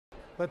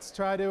Let's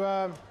try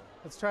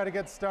to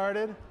get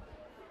started.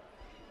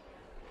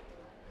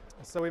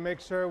 So we make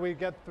sure we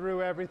get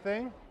through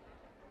everything.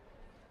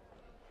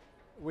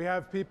 We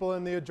have people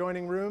in the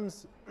adjoining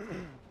rooms,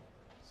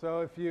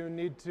 so if you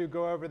need to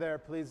go over there,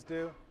 please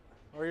do.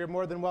 Or you're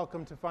more than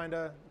welcome to find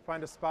a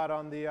spot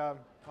on the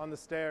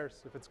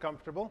stairs if it's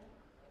comfortable.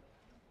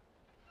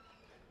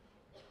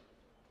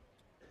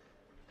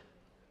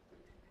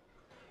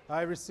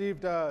 I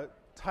received a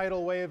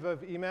tidal wave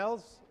of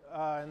emails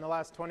in the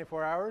last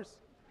 24 hours.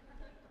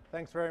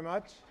 Thanks very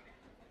much.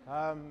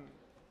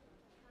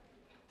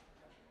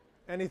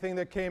 Anything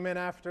that came in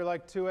after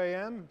like 2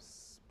 a.m.,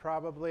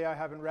 probably I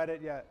haven't read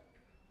it yet,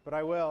 but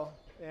I will.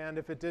 And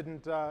if it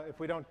didn't,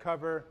 if we don't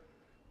cover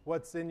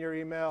what's in your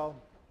email,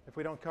 if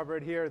we don't cover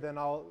it here, then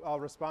I'll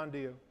respond to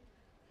you.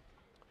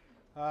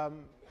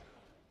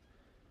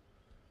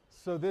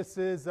 So this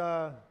is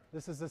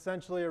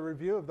essentially a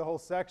review of the whole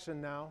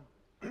section now.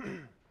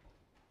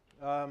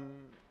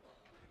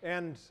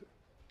 And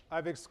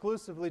I've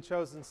exclusively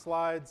chosen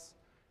slides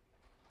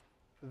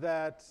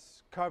that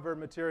cover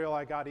material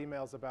I got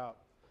emails about.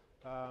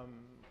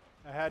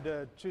 I had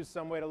to choose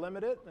some way to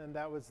limit it, and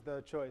that was the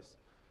choice.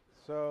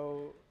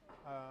 So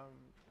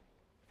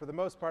for the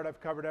most part, I've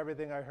covered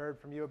everything I heard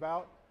from you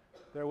about.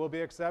 There will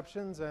be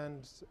exceptions,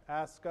 and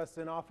ask us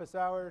in office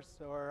hours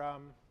or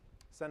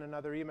send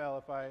another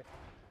email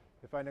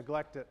if I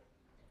neglect it.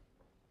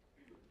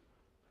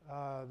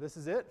 This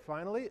is it,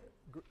 finally.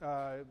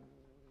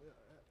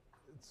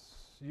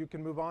 You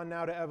can move on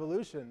now to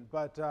evolution,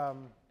 but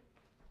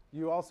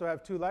you also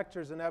have 2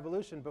 lectures in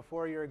evolution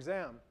before your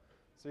exam.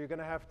 So you're going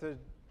to have to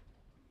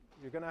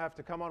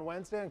come on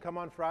Wednesday and come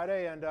on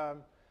Friday and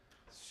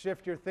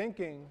shift your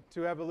thinking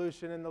to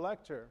evolution in the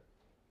lecture.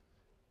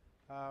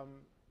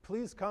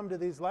 Please come to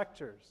these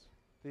lectures.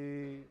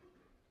 I've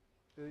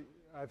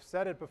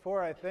said it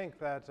before, I think,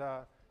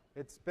 that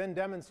it's been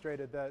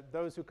demonstrated that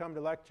those who come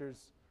to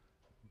lectures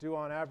do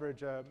on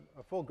average a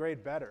full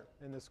grade better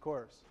in this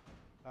course.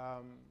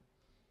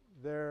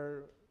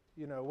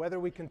 Whether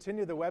we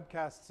continue the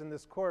webcasts in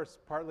this course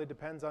partly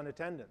depends on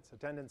attendance.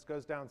 Attendance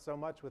goes down so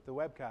much with the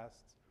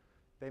webcasts,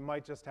 they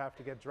might just have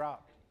to get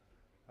dropped.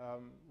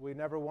 We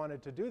never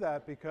wanted to do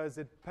that because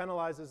it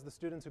penalizes the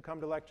students who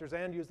come to lectures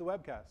and use the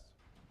webcasts.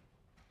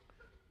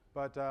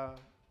 But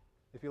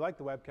if you like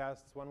the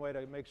webcasts, one way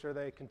to make sure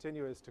they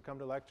continue is to come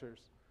to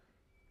lectures.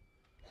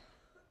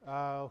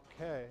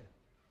 Okay.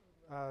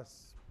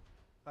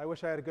 I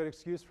wish I had a good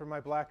excuse for my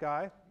black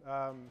eye,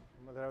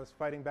 that I was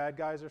fighting bad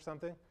guys or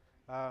something.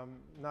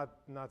 Not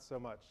so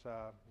much.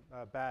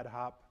 A bad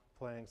hop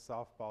playing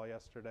softball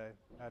yesterday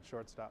at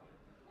shortstop.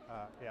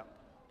 Yeah.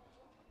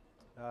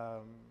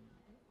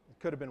 It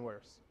could have been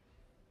worse.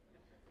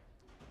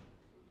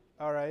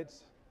 All right.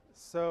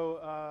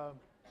 So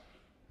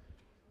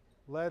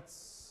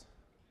let's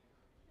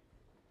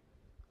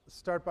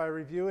start by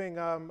reviewing.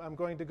 I'm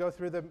going to go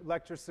through the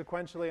lecture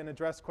sequentially and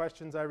address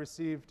questions I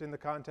received in the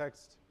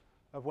context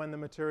of when the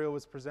material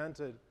was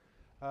presented.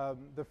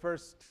 The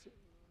first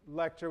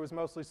lecture was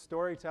mostly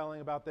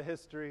storytelling about the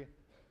history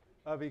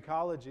of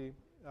ecology,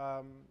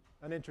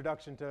 an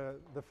introduction to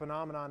the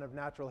phenomenon of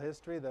natural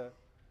history, the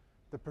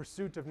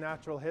pursuit of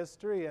natural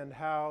history, and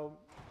how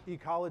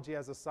ecology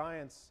as a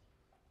science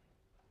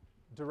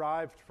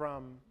derived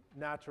from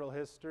natural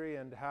history,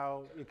 and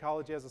how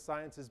ecology as a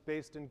science is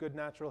based in good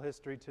natural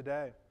history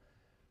today.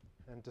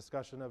 And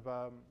discussion of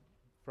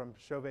from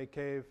Chauvet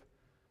Cave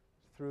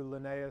through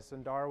Linnaeus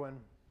and Darwin,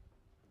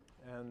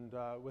 and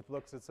with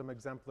looks at some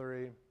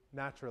exemplary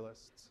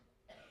naturalists.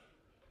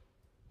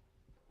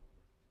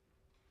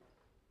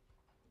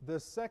 The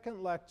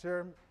second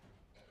lecture,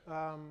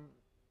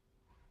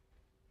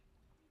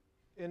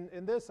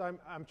 in this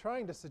I'm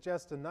trying to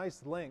suggest a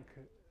nice link,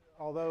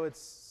 although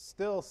it's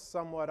still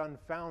somewhat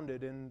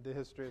unfounded in the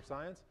history of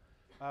science,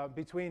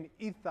 between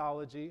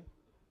ethology,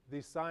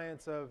 the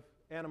science of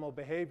animal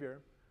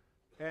behavior,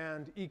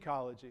 and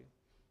ecology.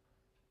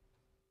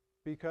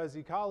 Because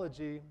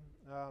ecology,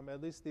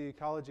 at least the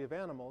ecology of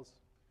animals,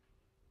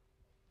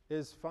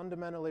 is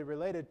fundamentally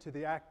related to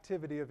the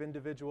activity of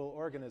individual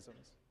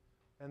organisms.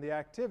 And the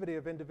activity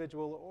of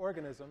individual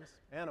organisms,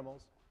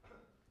 animals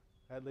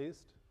at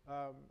least,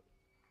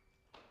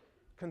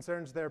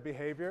 concerns their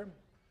behavior,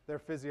 their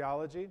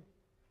physiology,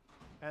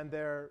 and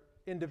their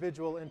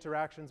individual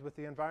interactions with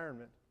the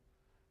environment.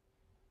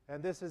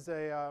 And this is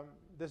a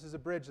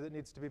bridge that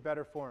needs to be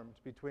better formed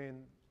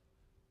between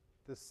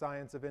the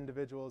science of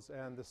individuals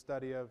and the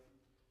study of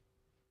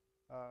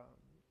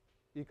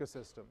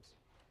ecosystems.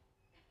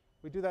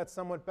 We do that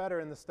somewhat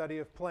better in the study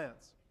of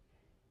plants.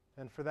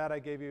 And for that, I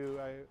gave you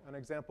an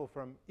example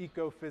from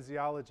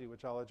ecophysiology,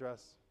 which I'll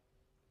address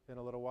in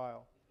a little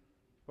while.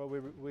 But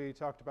we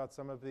talked about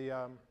some of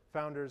the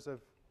founders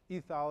of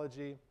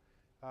ethology,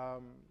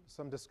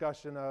 some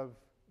discussion of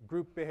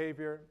group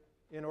behavior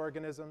in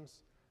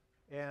organisms,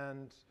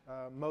 and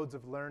modes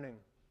of learning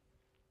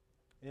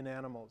in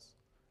animals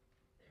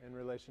in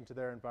relation to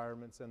their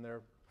environments and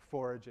their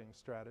foraging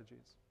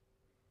strategies.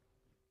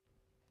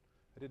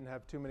 I didn't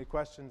have too many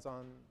questions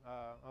on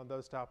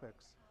those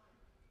topics.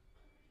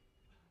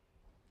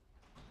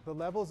 The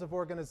levels of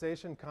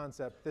organization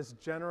concept,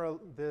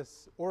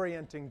 this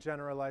orienting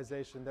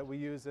generalization that we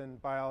use in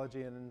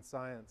biology and in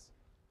science.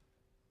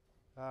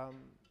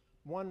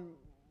 One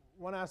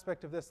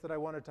aspect of this that I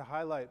wanted to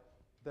highlight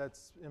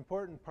that's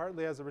important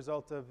partly as a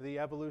result of the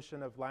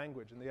evolution of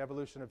language and the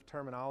evolution of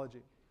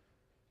terminology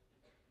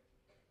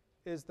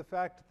is the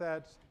fact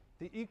that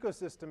the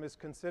ecosystem is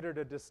considered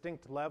a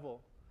distinct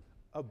level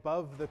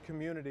above the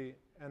community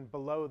and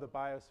below the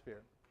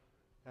biosphere.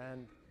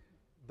 And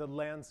the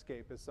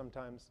landscape is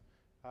sometimes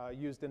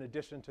used in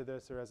addition to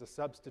this or as a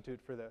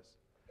substitute for this.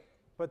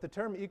 But the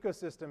term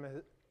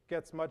ecosystem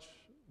gets much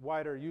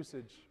wider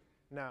usage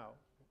now.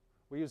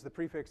 We use the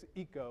prefix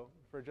eco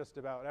for just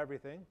about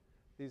everything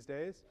these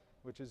days,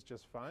 which is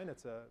just fine.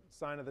 It's a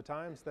sign of the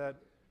times that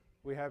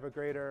we have a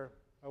greater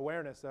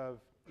awareness of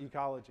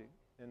ecology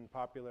in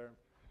popular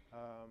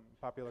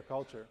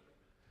culture.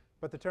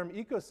 But the term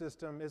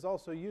ecosystem is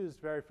also used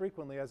very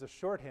frequently as a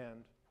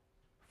shorthand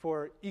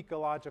for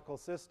ecological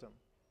system.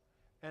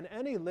 And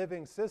any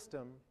living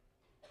system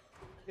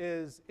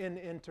is in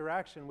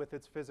interaction with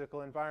its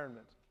physical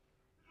environment.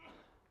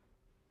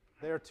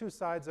 They are two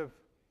sides of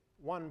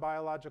one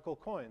biological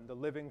coin, the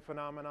living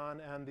phenomenon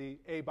and the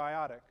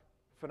abiotic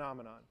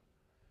phenomenon.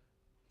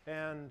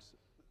 And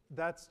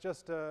that's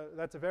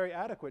a very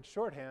adequate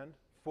shorthand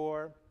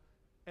for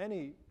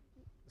any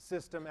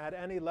system at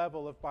any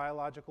level of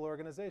biological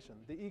organization,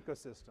 the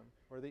ecosystem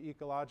or the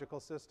ecological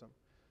system.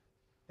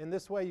 In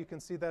this way, you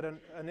can see that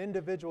an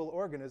individual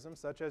organism,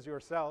 such as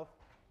yourself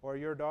or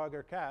your dog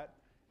or cat,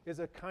 is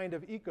a kind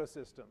of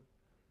ecosystem.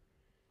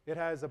 It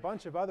has a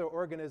bunch of other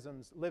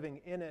organisms living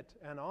in it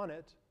and on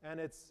it, and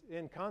it's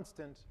in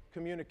constant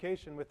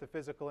communication with the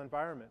physical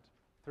environment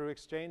through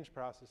exchange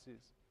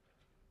processes.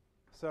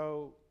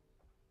 So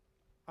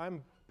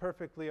I'm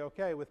perfectly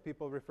okay with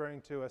people referring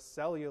to a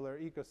cellular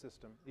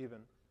ecosystem even.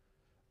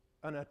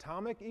 An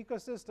atomic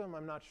ecosystem,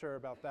 I'm not sure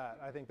about that.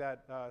 I think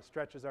that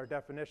stretches our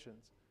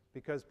definitions,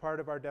 because part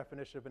of our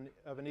definition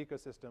of an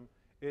ecosystem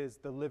is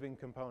the living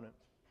component,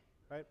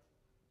 right?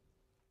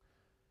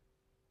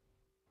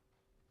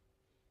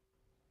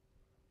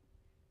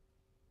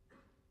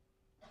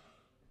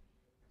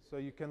 So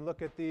you can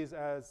look at these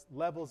as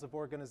levels of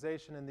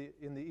organization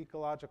in the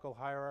ecological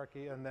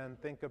hierarchy, and then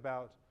think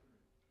about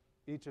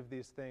each of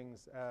these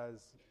things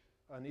as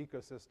an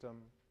ecosystem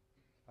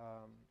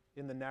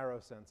in the narrow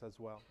sense as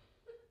well.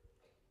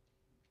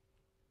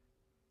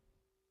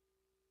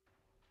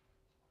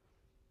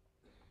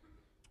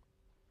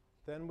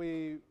 Then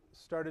we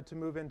started to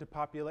move into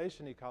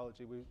population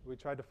ecology. We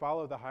tried to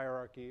follow the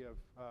hierarchy of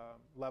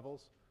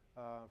levels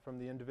from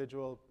the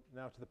individual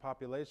now to the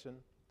population.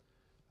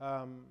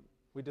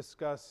 We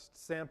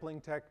discussed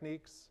sampling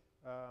techniques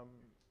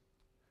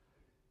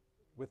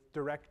with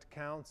direct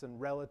counts and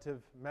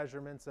relative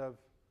measurements of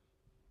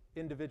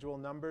individual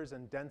numbers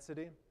and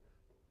density.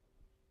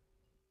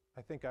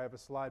 I think I have a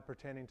slide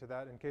pertaining to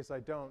that. In case I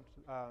don't,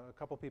 a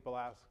couple people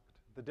asked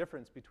the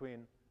difference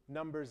between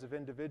numbers of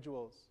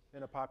individuals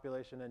in a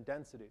population and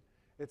density.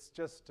 It's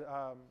just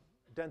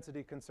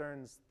density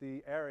concerns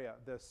the area,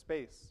 the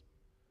space,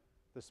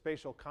 the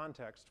spatial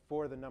context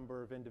for the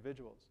number of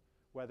individuals,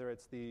 whether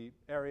it's the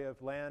area of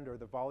land or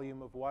the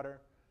volume of water.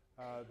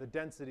 The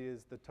density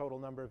is the total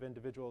number of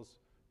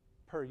individuals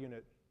per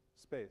unit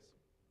space.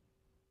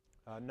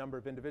 Number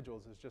of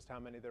individuals is just how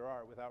many there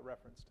are without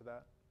reference to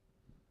that.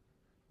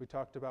 We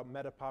talked about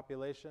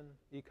metapopulation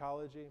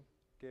ecology,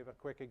 gave a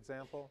quick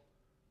example.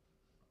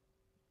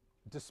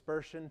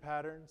 Dispersion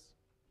patterns.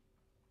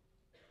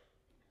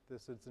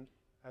 This is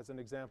as an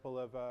example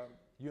of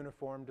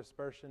uniform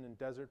dispersion in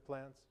desert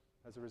plants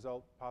as a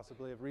result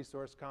possibly of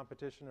resource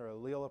competition or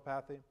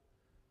allelopathy.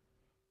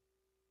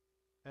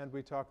 And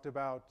we talked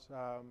about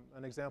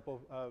an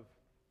example of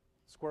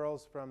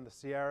squirrels from the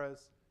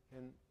Sierras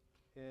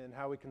in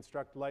how we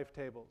construct life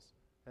tables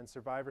and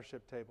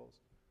survivorship tables.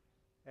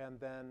 And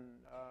then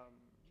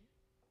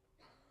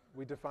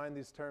we define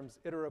these terms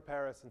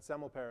iteroparous and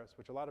semelparous,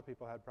 which a lot of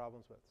people had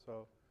problems with.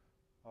 So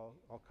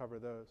I'll cover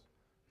those.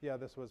 Yeah,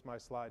 this was my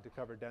slide to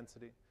cover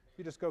density.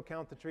 You just go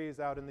count the trees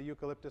out in the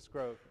eucalyptus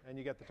grove, and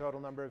you get the total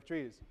number of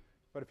trees.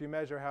 But if you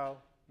measure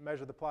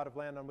the plot of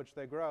land on which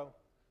they grow,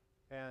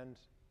 and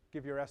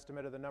give your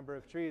estimate of the number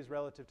of trees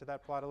relative to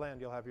that plot of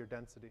land, you'll have your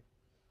density.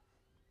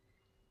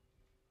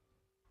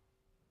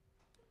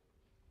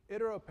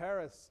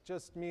 Iteroparous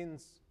just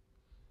means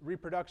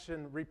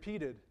reproduction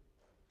repeated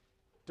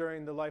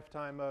during the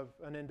lifetime of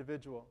an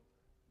individual.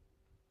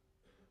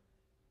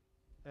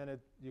 And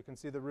you can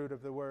see the root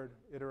of the word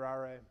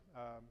iterare,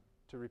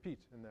 to repeat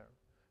in there.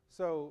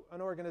 So an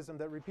organism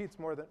that repeats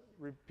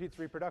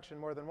reproduction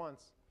more than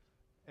once.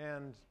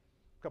 And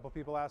a couple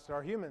people asked,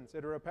 are humans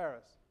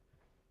iteroparous?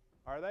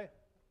 Are they?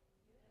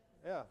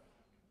 Yeah.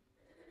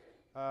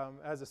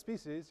 As a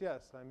species,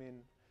 yes. I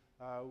mean,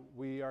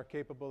 we are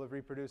capable of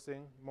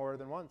reproducing more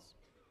than once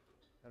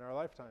in our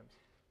lifetimes.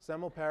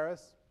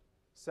 Semelparous,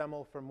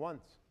 semel from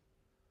once,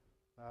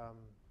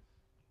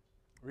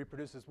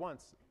 reproduces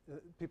once.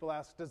 People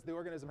ask, does the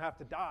organism have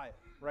to die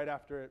right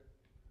after it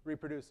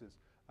reproduces?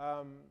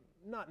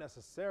 Not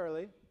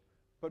necessarily.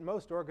 but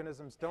most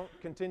organisms don't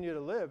continue to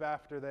live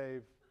after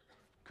they've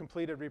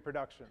completed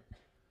reproduction.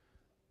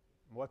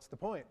 What's the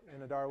point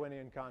in a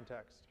Darwinian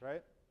context,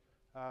 right?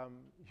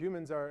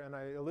 Humans are, and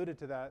I alluded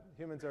to that,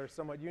 humans are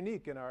somewhat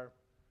unique in our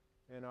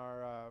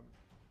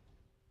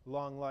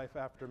long life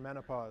after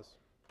menopause,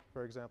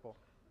 for example,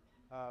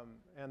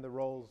 and the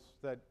roles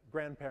that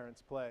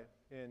grandparents play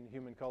in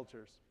human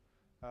cultures.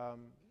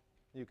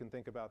 You can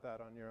think about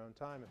that on your own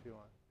time if you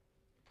want.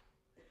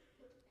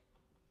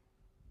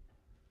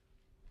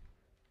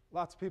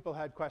 Lots of people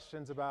had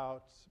questions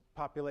about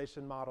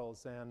population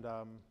models and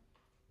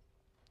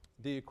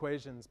the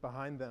equations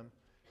behind them.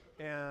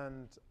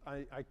 And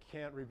I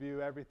can't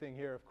review everything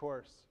here, of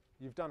course.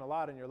 You've done a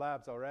lot in your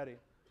labs already.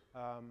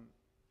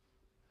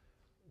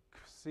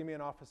 See me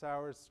in office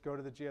hours, go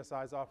to the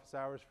GSI's office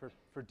hours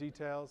for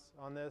details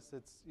on this.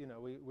 It's, you know,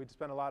 we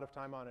spend a lot of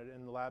time on it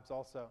in the labs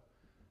also.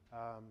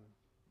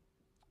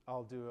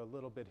 I'll do a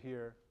little bit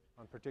here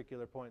on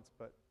particular points,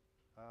 but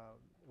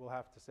we'll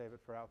have to save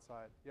it for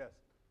outside. Yes?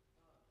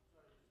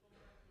 Sorry, just going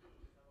back to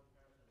cell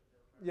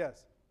comparison.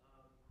 Yes. If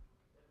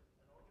an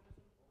organism only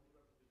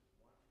reproduces once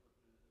but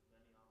produces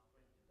many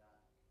offspring in that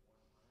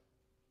one time,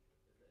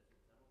 is it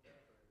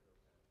simultaneous or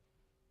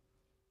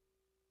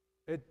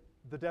heteropair?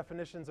 The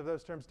definitions of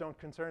those terms don't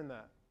concern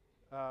that.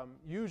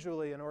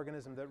 Usually an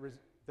organism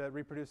that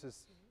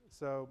reproduces,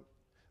 so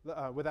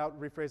without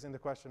rephrasing the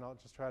question, I'll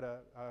just try to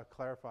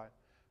clarify.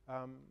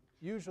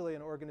 Usually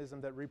an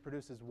organism that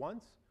reproduces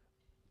once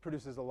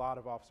produces a lot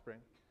of offspring.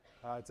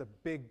 It's a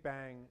big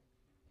bang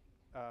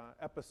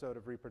episode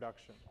of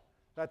reproduction.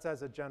 That's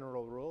as a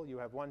general rule. You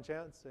have one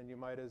chance and you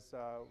might as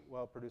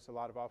well produce a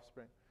lot of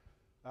offspring.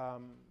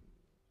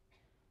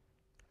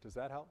 Does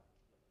that help?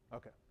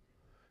 Okay.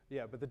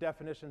 Yeah, but the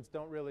definitions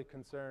don't really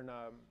concern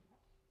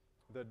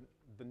the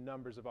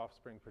numbers of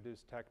offspring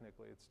produced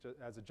technically. It's just,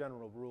 as a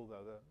general rule,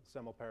 though, the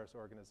semmelparous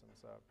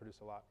organisms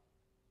produce a lot.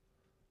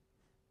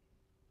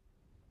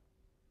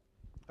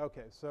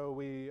 Okay, so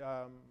we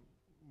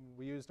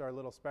used our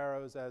little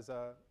sparrows as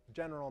a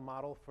general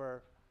model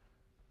for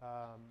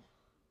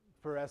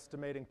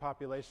estimating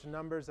population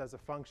numbers as a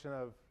function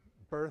of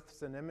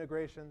births and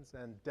immigrations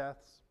and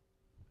deaths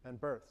and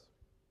births.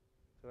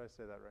 Did I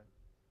say that right?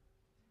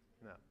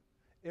 No.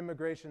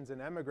 Immigrations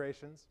and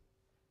emigrations,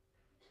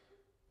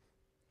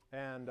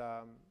 and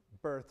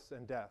births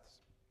and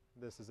deaths.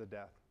 This is a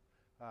death,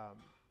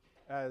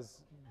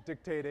 as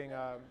dictating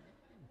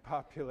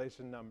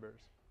population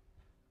numbers.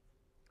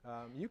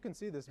 You can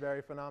see this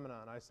very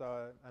phenomenon. I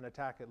saw an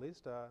attack, at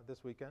least,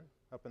 this weekend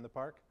up in the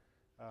park.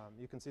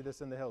 You can see this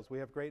in the hills. We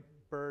have great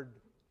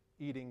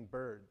bird-eating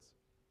birds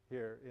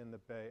here in the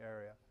Bay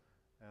Area,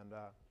 and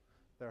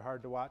they're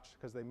hard to watch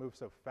because they move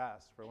so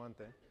fast, for one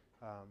thing,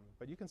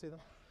 but you can see them.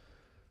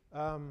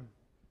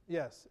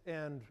 Yes,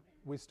 and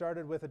we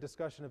started with a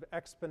discussion of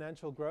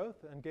exponential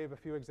growth and gave a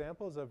few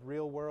examples of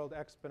real-world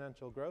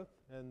exponential growth,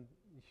 and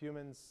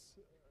humans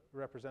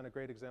represent a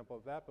great example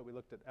of that, but we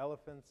looked at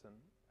elephants and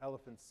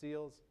elephant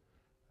seals,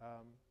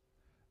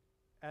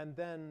 and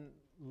then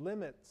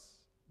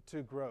limits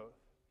to growth,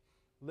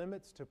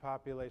 limits to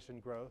population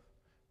growth,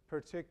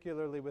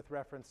 particularly with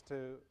reference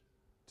to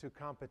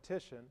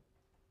competition,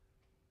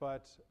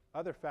 but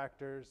other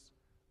factors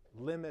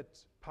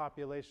limit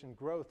population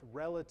growth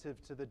relative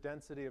to the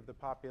density of the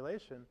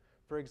population.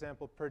 For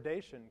example,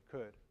 predation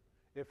could.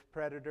 If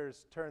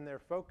predators turn their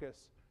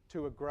focus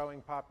to a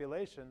growing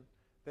population,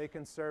 they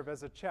can serve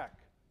as a check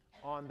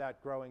on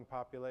that growing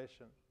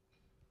population.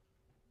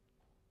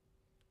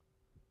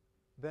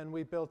 Then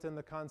we built in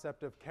the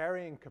concept of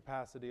carrying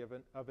capacity of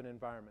an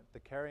environment,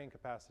 the carrying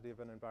capacity of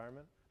an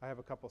environment. I have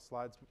a couple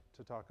slides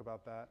to talk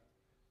about that.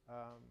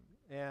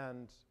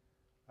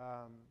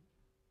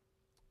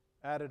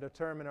 Added a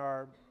term in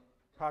our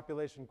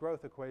population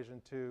growth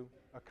equation to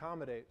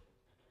accommodate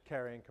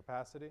carrying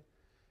capacity.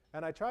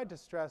 And I tried to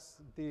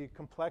stress the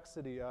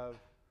complexity of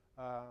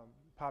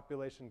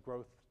population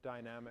growth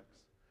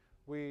dynamics.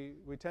 We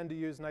tend to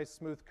use nice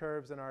smooth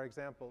curves in our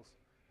examples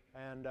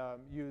and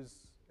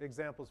use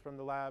examples from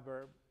the lab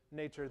or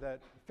nature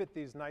that fit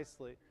these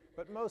nicely.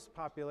 But most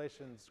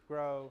populations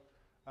grow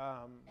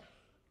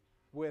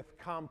with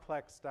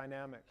complex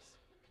dynamics,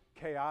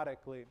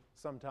 chaotically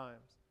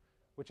sometimes,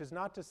 which is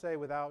not to say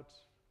without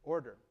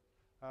order.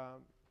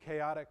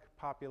 Chaotic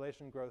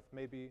population growth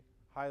may be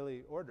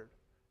highly ordered,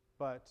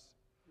 but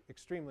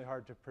extremely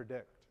hard to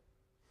predict.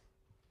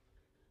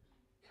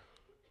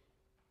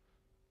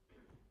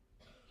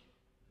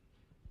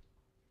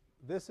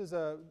 This is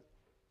a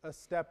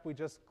step we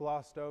just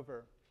glossed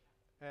over,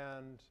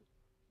 and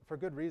for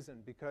good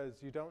reason,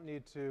 because you don't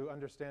need to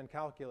understand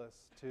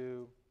calculus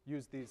to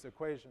use these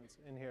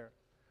equations in here.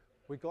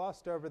 We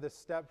glossed over this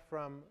step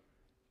from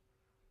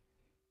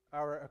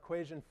our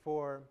equation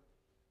for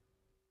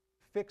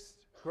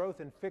fixed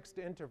growth in fixed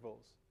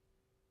intervals.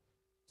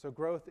 So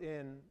growth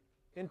in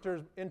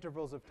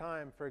intervals of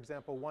time, for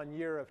example, 1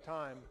 year of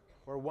time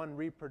or one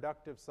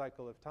reproductive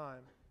cycle of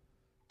time,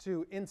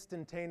 to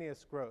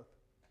instantaneous growth,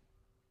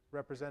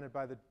 represented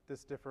by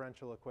this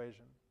differential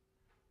equation.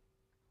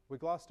 We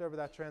glossed over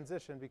that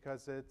transition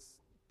because it's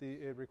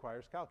it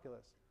requires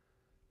calculus.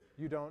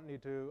 You don't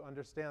need to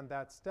understand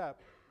that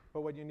step,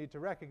 but what you need to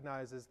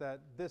recognize is that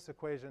this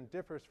equation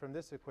differs from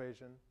this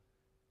equation,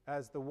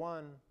 as the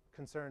one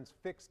concerns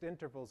fixed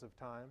intervals of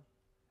time,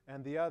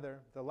 and the other,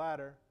 the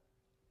latter,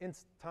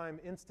 time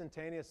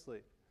instantaneously,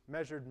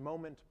 measured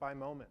moment by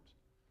moment.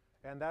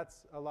 And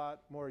that's a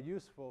lot more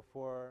useful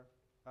for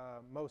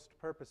most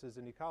purposes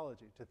in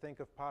ecology, to think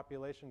of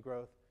population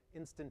growth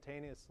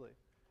instantaneously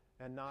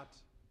and not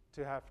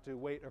to have to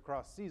wait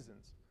across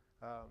seasons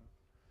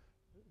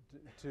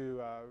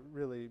to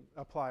really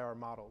apply our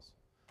models.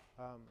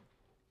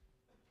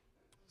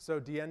 So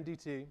dn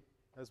dt,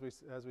 as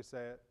we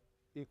say it,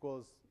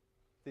 equals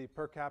the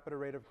per capita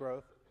rate of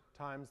growth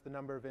times the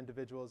number of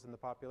individuals in the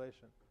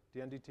population.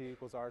 dn dt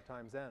equals r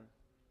times n,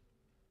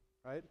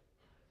 right?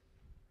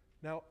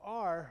 Now,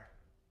 R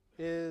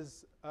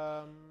is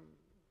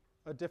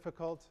a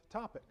difficult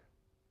topic,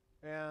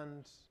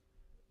 and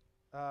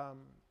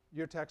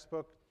your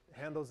textbook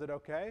handles it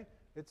okay.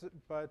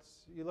 But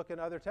you look at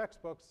other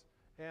textbooks,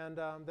 and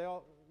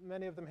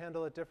many of them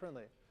handle it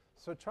differently.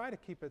 So try to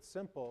keep it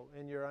simple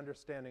in your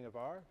understanding of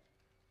R.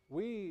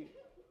 We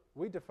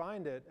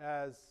defined it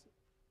as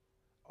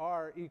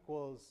R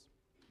equals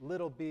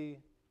little b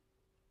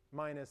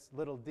minus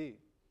little d.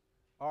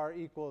 R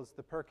equals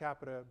the per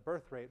capita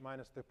birth rate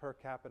minus the per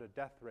capita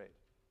death rate.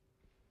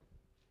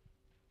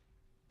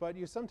 But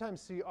you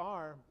sometimes see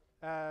R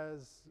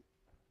as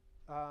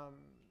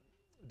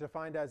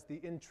defined as the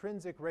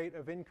intrinsic rate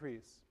of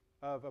increase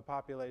of a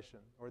population,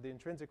 or the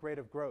intrinsic rate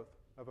of growth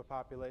of a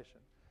population,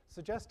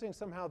 suggesting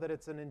somehow that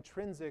it's an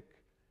intrinsic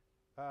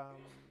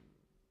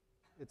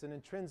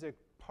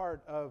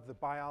part of the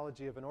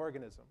biology of an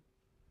organism.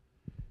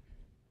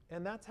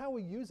 And that's how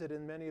we use it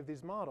in many of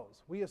these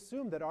models. We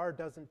assume that R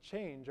doesn't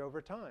change over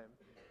time.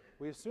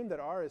 We assume that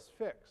R is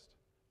fixed,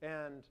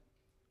 and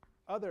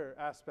other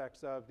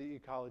aspects of the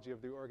ecology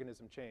of the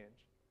organism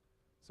change.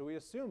 So we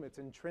assume it's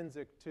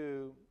intrinsic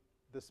to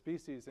the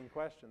species in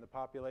question, the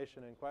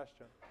population in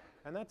question.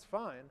 And that's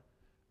fine.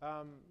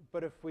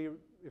 But if we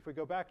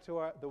go back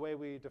to the way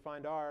we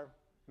defined R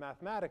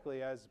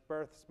mathematically as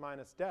births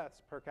minus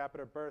deaths, per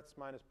capita births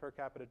minus per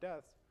capita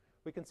deaths,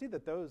 we can see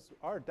that those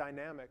are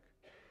dynamic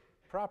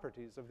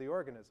properties of the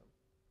organism.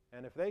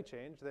 And if they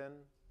change, then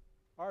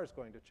R is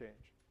going to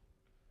change.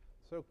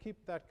 So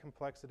keep that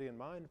complexity in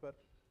mind, but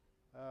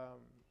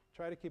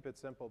try to keep it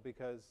simple,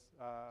 because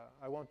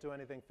I won't do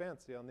anything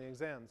fancy on the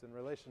exams in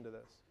relation to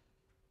this.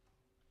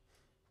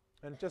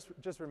 And it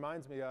just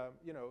reminds me,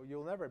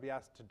 you'll never be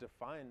asked to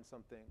define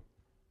something.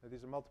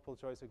 These are multiple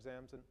choice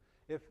exams, and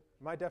if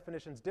my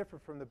definitions differ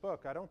from the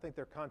book, I don't think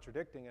they're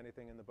contradicting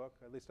anything in the book.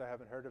 At least I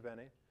haven't heard of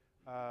any.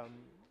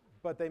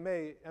 But they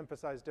may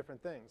emphasize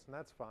different things, and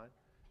that's fine.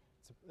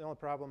 The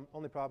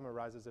only problem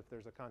arises if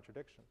there's a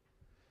contradiction.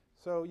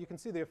 So you can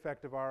see the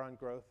effect of R on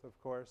growth, of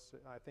course.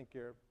 I think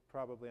you're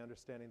probably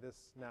understanding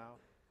this now.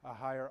 A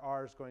higher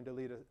R is going to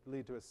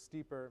lead to a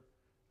steeper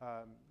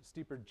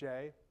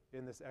J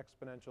in this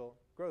exponential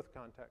growth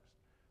context.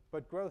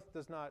 But growth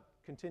does not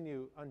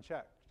continue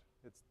unchecked.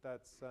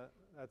 That's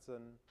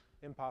an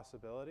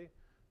impossibility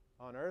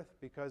on Earth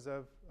because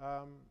of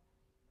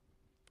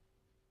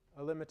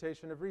a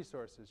limitation of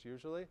resources,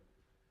 usually.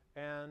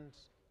 And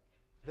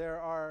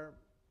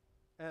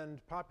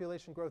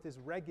population growth is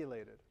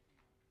regulated.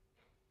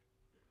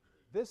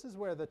 This is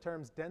where the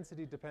terms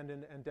density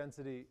dependent and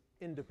density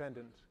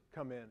independent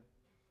come in.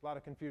 A lot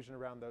of confusion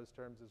around those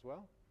terms as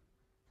well.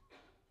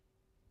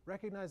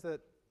 Recognize that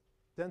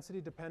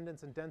density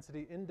dependence and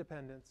density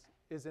independence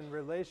is in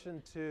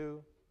relation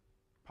to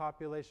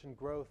population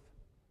growth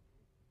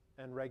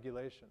and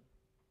regulation.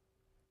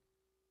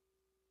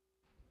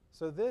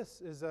 So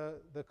this is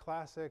the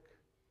classic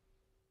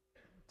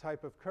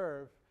type of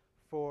curve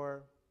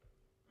for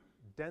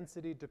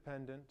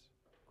density-dependent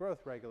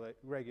growth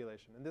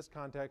regulation. In this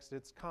context,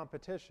 it's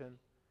competition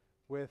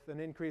with an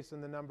increase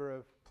in the number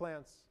of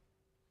plants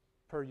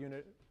per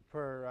unit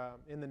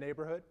in the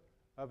neighborhood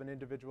of an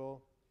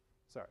individual.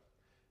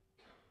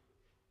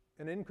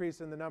 An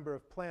increase in the number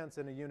of plants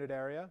in a unit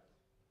area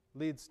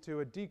leads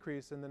to a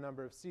decrease in the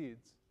number of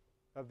seeds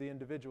of the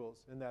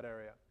individuals in that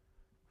area.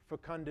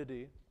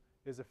 Fecundity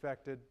is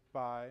affected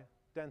by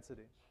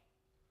density.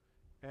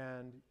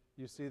 And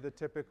you see the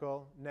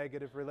typical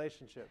negative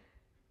relationship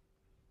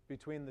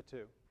between the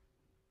two.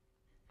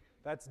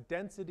 That's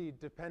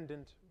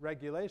density-dependent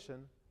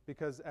regulation,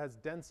 because as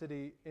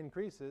density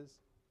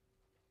increases,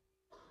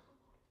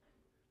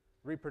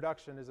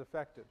 reproduction is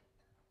affected.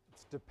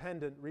 It's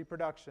dependent,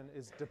 reproduction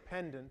is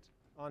dependent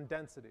on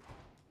density.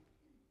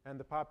 And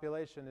the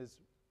population is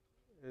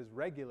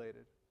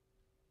regulated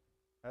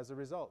as a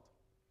result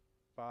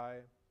by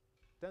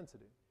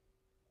density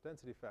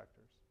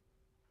factors.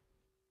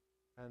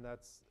 And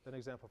that's an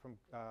example from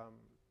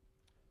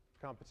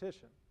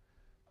competition.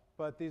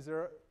 But these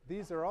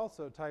are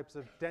also types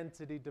of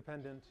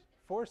density-dependent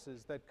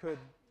forces that could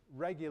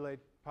regulate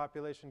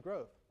population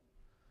growth,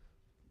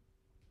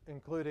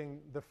 including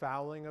the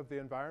fouling of the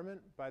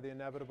environment by the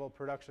inevitable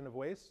production of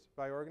waste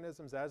by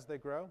organisms as they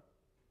grow,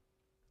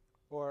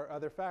 or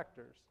other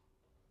factors.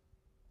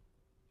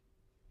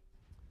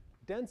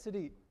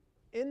 Density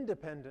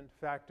independent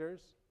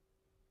factors,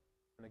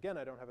 and again,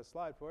 I don't have a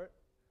slide for it,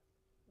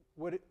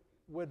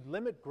 would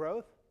limit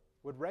growth,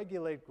 would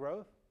regulate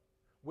growth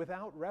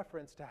without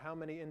reference to how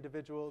many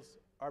individuals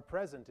are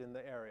present in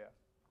the area.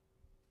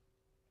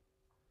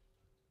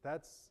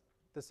 That's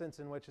the sense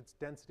in which it's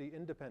density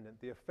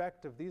independent. The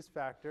effect of these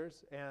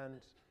factors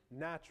and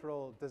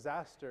natural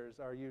disasters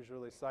are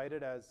usually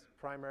cited as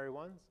primary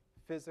ones.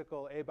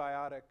 Physical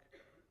abiotic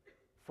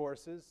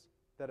forces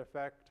that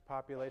affect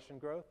population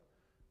growth.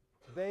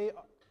 They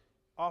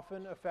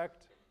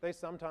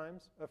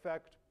sometimes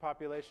affect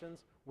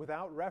populations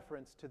without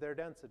reference to their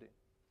density.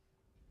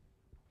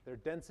 They're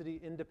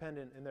density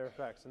independent in their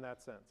effects in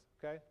that sense,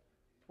 okay?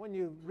 When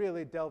you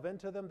really delve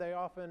into them, they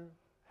often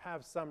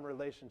have some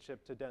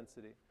relationship to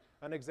density.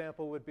 An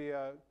example would be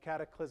a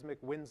cataclysmic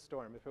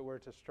windstorm. If it were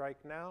to strike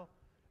now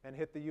and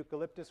hit the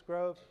eucalyptus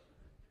grove,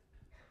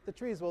 the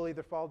trees will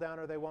either fall down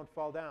or they won't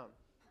fall down,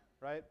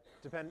 right?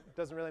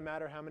 Doesn't really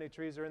matter how many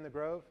trees are in the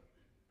grove.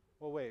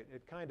 Well, wait,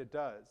 it kind of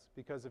does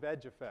because of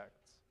edge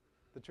effects.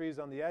 The trees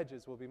on the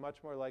edges will be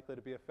much more likely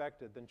to be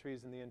affected than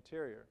trees in the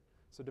interior.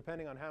 So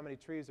depending on how many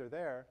trees are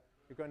there,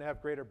 you're going to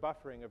have greater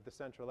buffering of the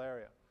central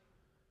area.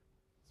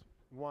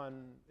 It's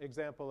one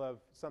example of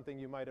something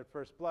you might at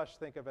first blush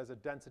think of as a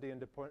density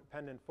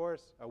independent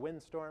force, a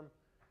windstorm.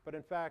 But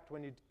in fact,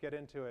 when you get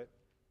into it,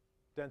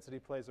 density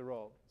plays a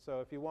role. So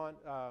if you want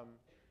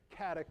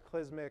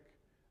cataclysmic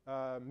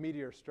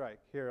meteor strike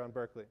here on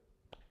Berkeley,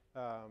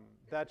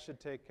 that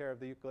should take care of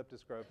the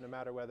eucalyptus grove, no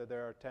matter whether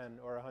there are 10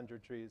 or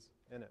 100 trees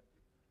in it.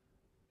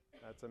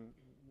 That's a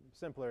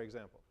simpler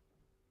example.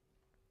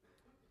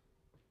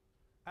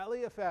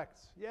 Alley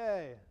effects,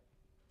 yay.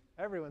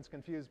 Everyone's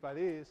confused by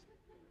these.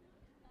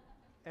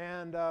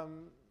 And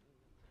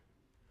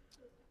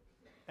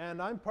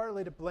I'm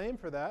partly to blame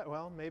for that.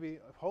 Well, maybe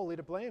wholly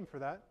to blame for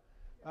that.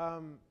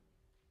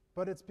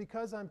 But it's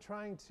because I'm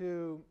trying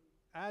to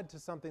add to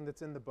something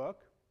that's in the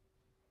book.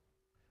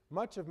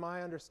 Much of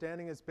my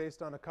understanding is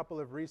based on a couple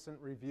of recent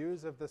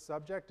reviews of the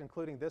subject,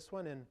 including this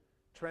one in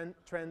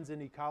Trends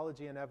in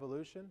Ecology and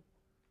Evolution.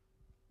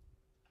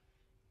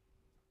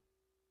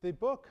 The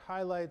book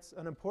highlights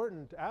an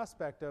important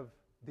aspect of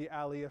the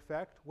alley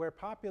effect, where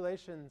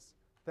populations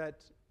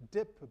that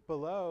dip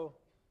below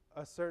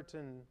a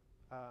certain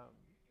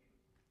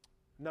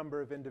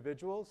number of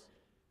individuals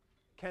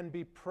can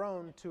be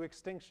prone to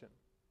extinction.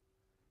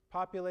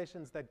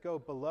 Populations that go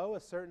below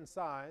a certain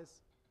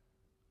size,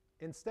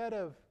 instead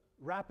of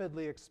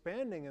rapidly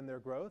expanding in their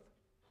growth,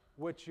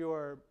 which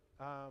your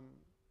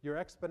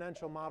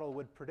exponential model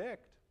would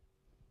predict,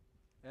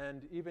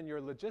 and even your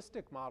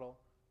logistic model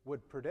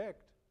would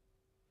predict,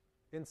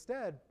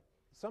 instead,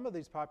 some of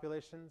these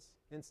populations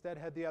instead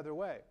head the other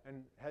way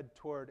and head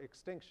toward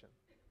extinction.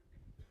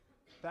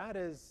 That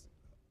is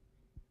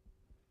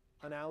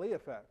an alley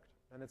effect,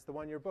 and it's the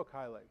one your book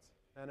highlights.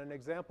 And an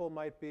example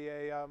might be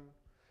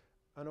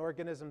an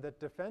organism that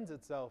defends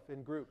itself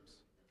in groups.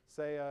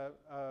 Say a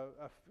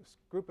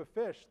group of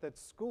fish that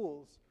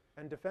schools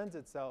and defends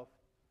itself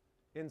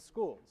in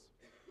schools.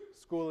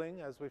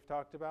 Schooling, as we've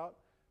talked about,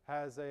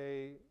 has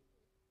an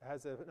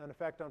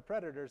effect on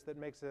predators that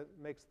makes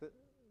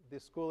the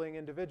schooling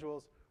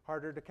individuals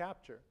harder to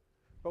capture.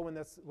 But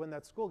when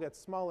that school gets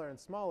smaller and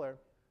smaller,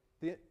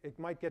 it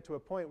might get to a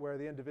point where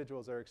the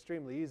individuals are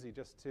extremely easy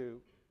just to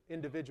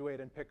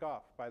individuate and pick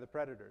off by the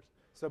predators.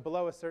 So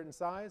below a certain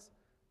size,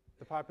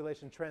 the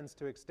population trends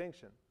to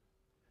extinction,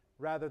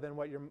 rather than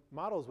what your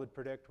models would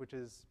predict, which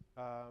is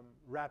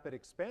rapid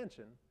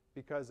expansion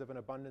because of an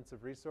abundance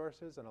of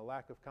resources and a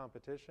lack of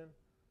competition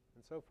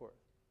and so forth.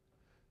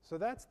 So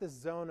that's the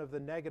zone of the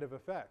negative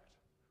effect,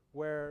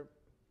 where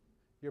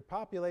your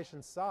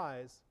population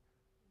size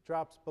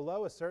drops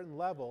below a certain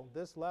level,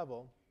 this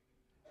level,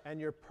 and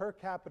your per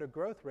capita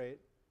growth rate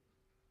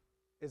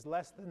is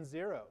less than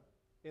 0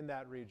 in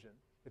that region.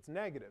 It's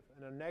negative,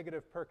 and a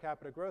negative per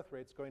capita growth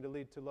rate is going to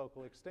lead to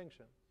local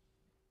extinction.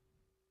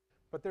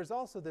 But there's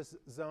also this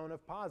zone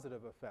of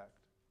positive effect,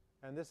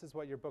 and this is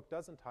what your book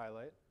doesn't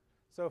highlight.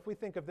 So if we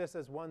think of this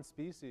as one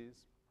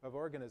species of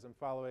organism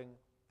following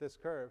this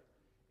curve,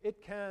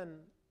 it can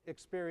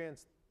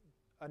experience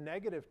a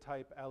negative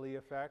type LE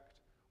effect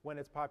when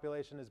its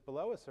population is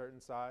below a certain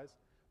size,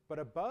 but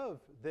above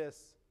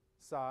this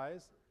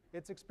size,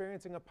 it's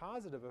experiencing a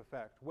positive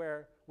effect,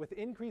 where with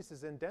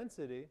increases in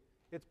density,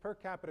 its per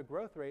capita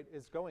growth rate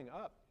is going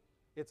up.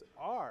 Its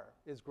R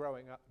is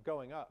going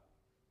up.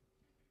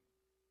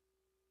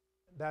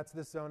 That's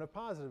the zone of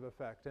positive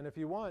effect. And if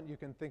you want, you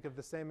can think of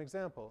the same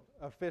example.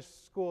 A fish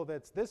school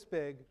that's this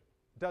big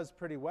does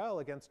pretty well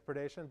against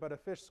predation, but a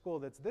fish school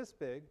that's this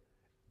big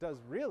does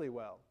really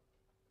well.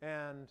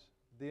 And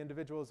the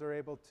individuals are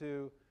able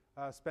to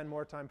spend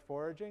more time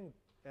foraging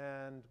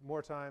and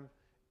more time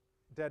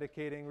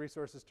dedicating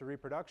resources to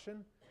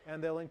reproduction,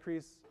 and they'll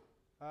increase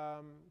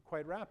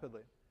quite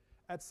rapidly.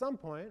 At some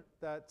point,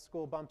 that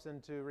school bumps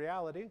into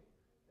reality,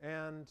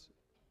 and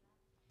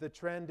the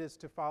trend is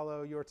to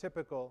follow your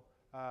typical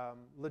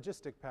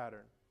logistic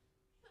pattern.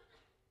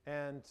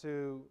 and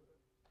to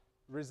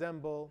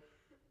resemble,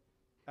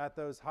 at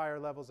those higher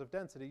levels of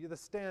density, the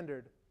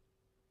standard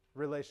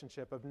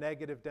relationship of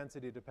negative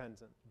density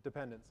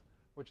dependence,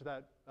 which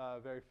that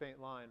very faint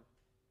line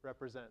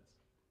represents.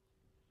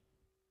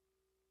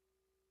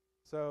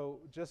 So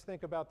just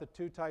think about the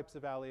two types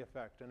of alley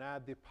effect and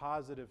add the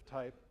positive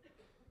type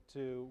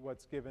to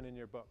what's given in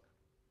your book.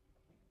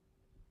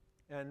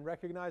 And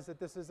recognize that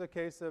this is a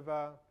case of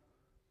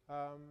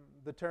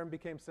the term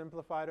became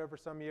simplified over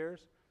some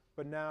years,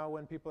 but now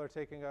when people are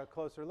taking a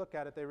closer look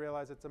at it, they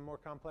realize it's a more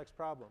complex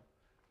problem.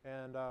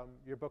 And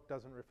your book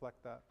doesn't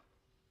reflect that.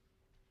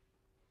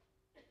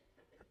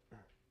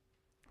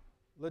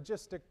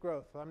 Logistic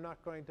growth. I'm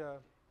not going to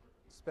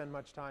spend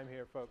much time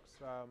here, folks.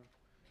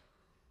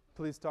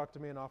 Please talk to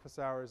me in office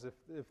hours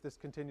if this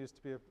continues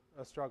to be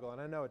a struggle,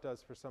 and I know it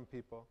does for some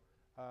people.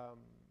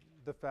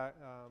 The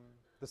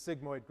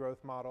sigmoid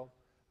growth model,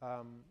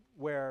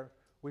 where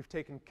we've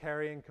taken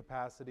carrying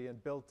capacity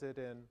and built it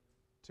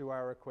into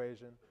our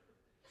equation.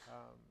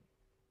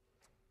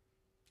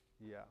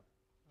 Yeah,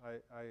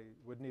 I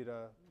would need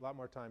a lot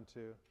more time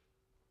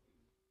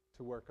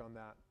to work on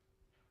that.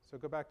 So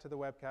go back to the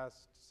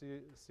webcast,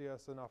 see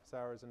us in office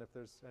hours, and if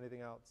there's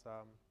anything else,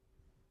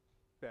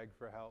 beg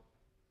for help.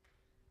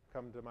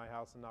 Come to my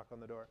house and knock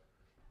on the door.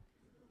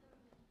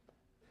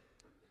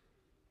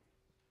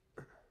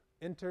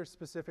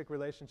 Interspecific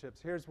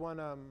relationships. Here's one.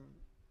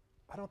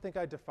 I don't think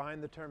I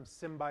defined the term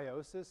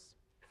symbiosis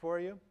for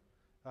you,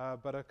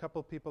 but a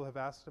couple people have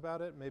asked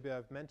about it. Maybe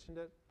I've mentioned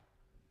it.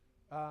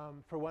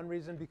 For one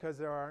reason, because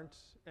there aren't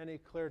any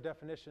clear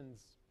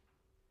definitions,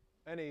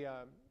 any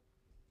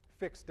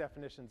fixed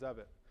definitions of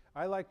it.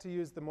 I like to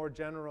use the more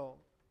general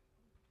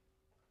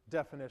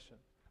definition.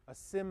 A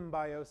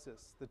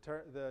symbiosis.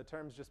 The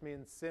terms just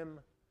mean sim,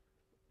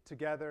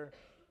 together,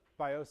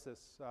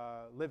 biosis,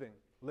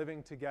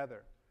 living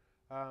together.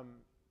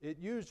 It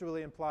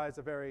usually implies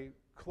a very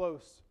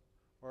close,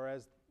 or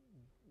as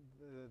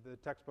the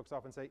textbooks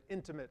often say,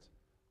 intimate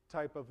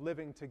type of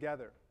living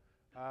together,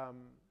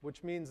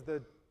 which means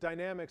the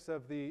dynamics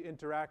of the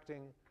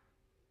interacting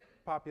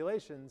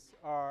populations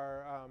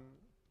are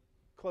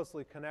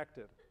closely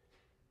connected.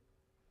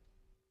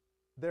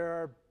 There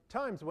are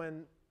times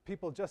when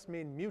people just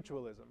mean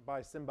mutualism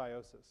by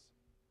symbiosis,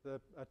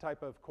 a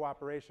type of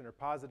cooperation or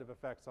positive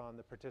effects on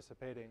the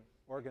participating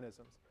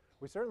organisms.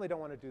 We certainly don't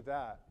want to do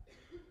that.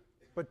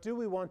 But do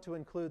we want to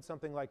include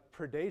something like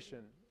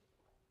predation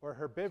or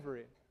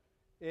herbivory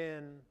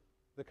in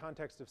the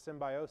context of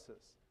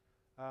symbiosis?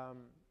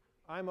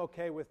 I'm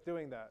okay with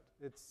doing that.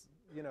 It's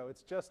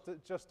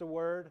just a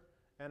word,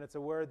 and it's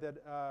a word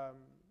that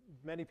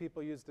many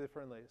people use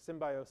differently.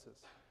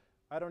 Symbiosis.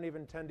 I don't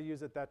even tend to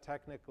use it that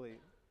technically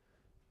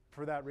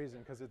for that reason,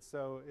 because it's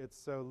so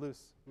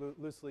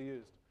loosely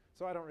used.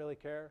 So I don't really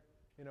care.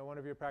 One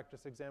of your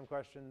practice exam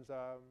questions,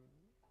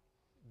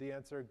 the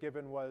answer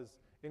given was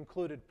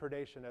included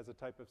predation as a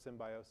type of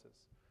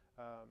symbiosis.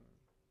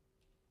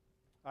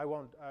 I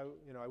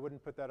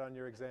wouldn't put that on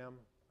your exam.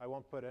 I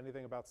won't put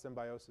anything about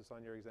symbiosis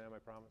on your exam, I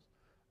promise.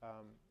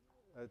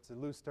 It's a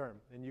loose term,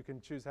 and you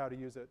can choose how to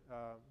use it,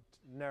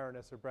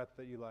 narrowness or breadth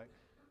that you like.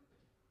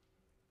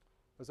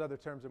 Those other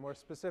terms are more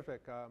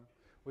specific.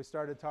 We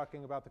started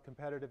talking about the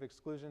competitive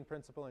exclusion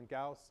principle in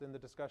Gauss in the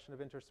discussion of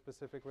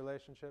interspecific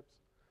relationships.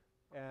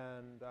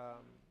 And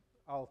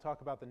I'll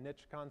talk about the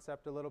niche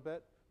concept a little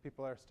bit.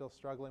 People are still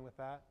struggling with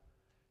that.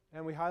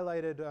 And we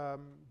highlighted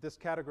this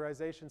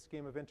categorization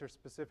scheme of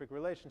interspecific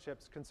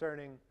relationships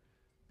concerning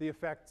the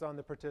effects on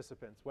the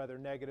participants, whether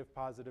negative,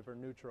 positive, or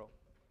neutral.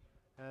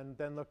 And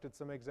then looked at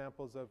some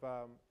examples of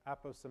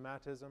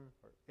aposematism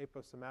or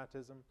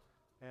aposematism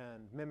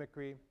and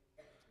mimicry.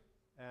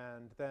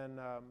 And then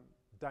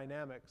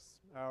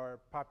dynamics, our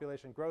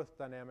population growth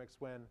dynamics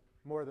when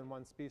more than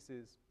one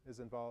species is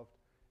involved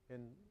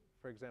in,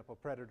 for example,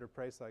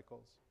 predator-prey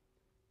cycles.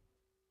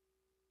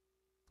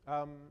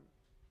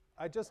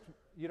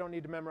 You don't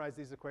need to memorize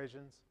these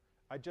equations.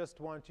 I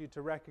just want you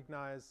to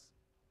recognize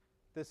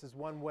this is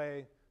one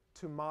way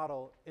to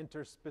model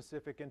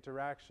interspecific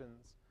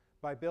interactions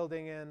by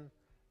building in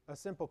a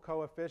simple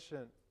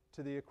coefficient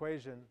to the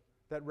equation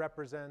that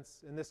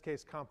represents, in this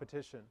case,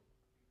 competition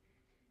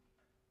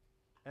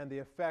and the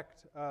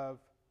effect of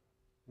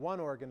one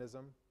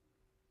organism,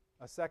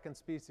 a second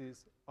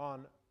species,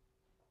 on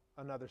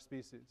another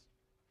species.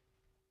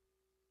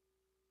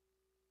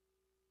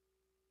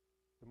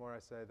 The more I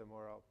say, the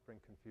more I'll bring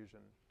confusion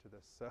to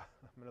this. So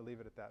I'm going to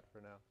leave it at that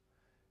for now.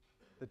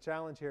 The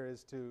challenge here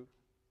is to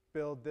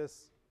build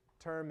this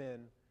term in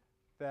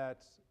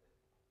that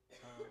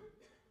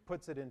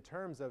puts it in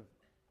terms of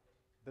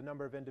the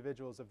number of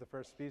individuals of the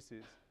first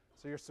species.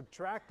 So you're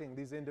subtracting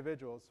these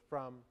individuals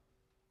from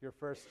your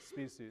first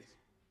species.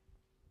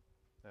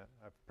 Yeah,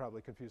 I've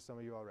probably confused some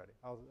of you already.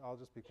 I'll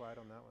just be quiet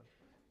on that one.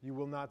 You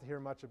will not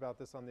hear much about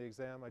this on the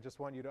exam. I just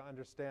want you to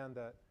understand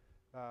that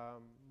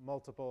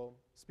multiple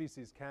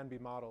species can be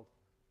modeled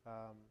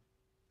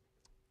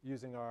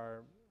using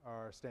our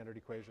standard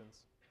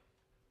equations.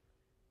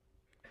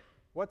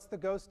 What's the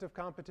ghost of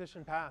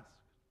competition past?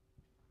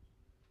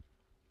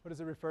 What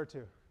does it refer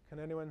to? Can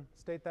anyone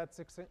state that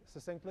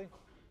succinctly?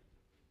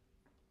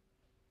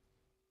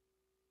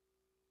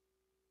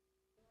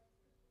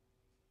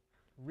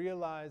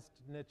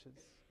 Realized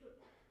niches.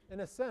 In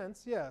a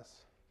sense,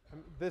 yes.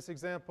 This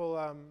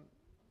example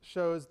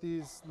shows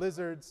these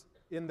lizards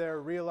in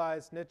their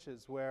realized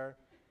niches where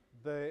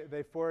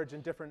they forage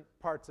in different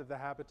parts of the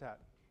habitat.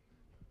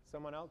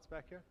 Someone else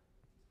back here?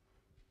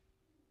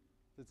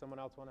 Did someone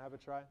else want to have a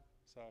try?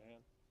 Saw a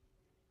hand.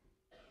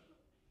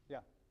 Yeah.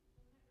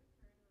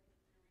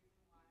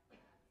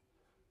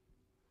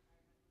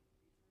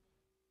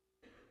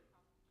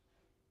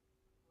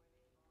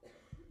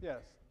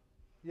 Yes.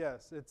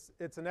 Yes,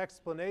 it's an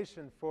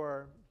explanation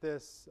for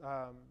this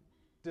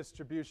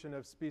distribution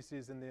of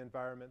species in the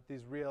environment,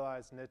 these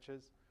realized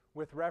niches,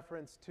 with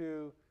reference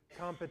to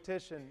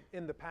competition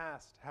in the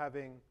past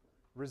having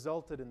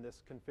resulted in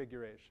this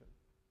configuration.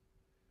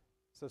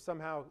 So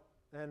somehow,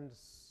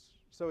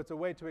 so it's a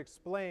way to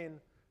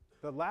explain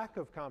the lack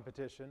of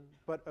competition,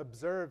 but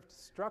observed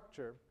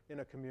structure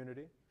in a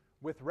community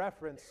with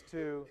reference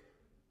to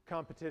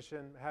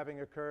competition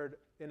having occurred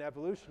in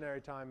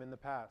evolutionary time in the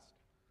past.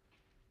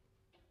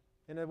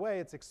 In a way,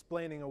 it's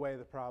explaining away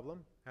the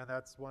problem, and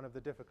that's one of the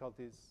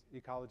difficulties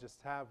ecologists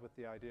have with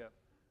the idea,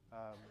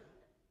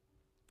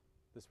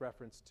 this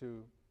reference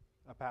to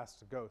a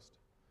past ghost.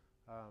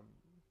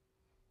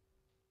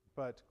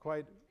 But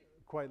quite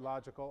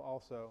logical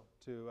also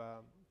to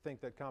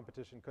think that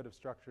competition could have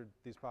structured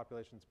these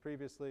populations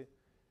previously,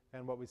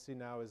 and what we see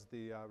now is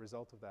the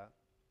result of that.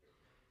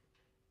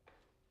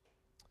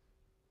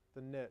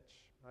 The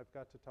niche. I've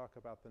got to talk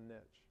about the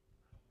niche.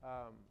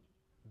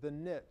 The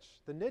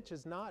niche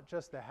is not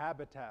just the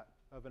habitat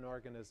of an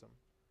organism.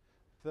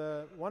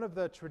 One of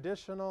the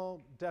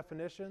traditional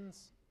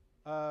definitions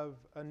of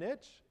a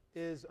niche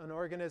is an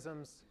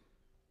organism's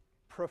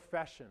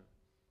profession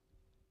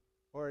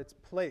or its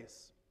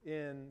place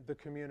in the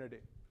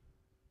community.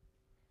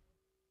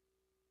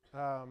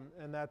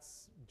 And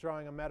that's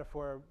drawing a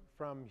metaphor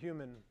from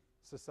human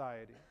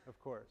society, of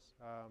course.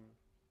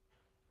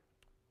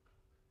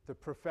 The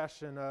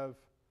profession of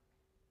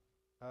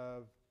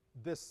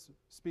this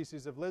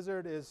species of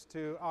lizard is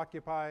to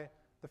occupy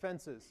the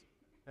fences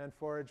and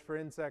forage for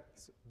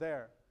insects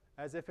there,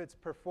 as if it's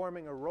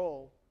performing a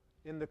role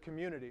in the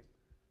community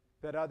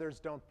that others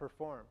don't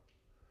perform.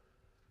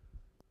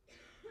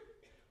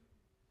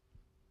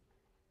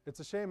 It's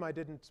a shame I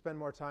didn't spend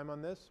more time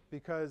on this,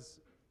 because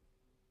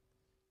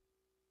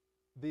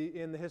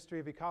in the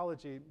history of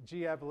ecology,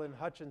 G. Evelyn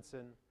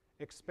Hutchinson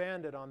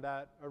expanded on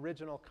that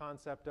original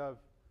concept of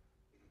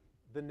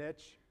the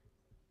niche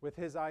with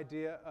his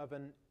idea of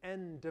an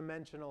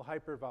n-dimensional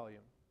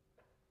hypervolume.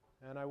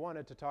 And I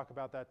wanted to talk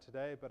about that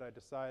today, but I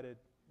decided,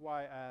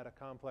 why add a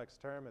complex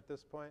term at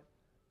this point?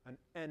 An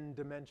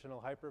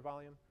n-dimensional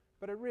hypervolume.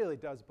 But it really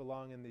does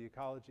belong in the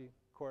ecology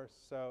course,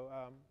 so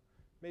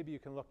maybe you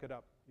can look it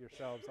up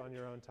yourselves on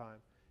your own time.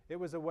 It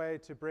was a way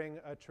to bring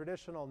a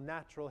traditional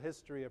natural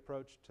history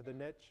approach to the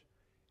niche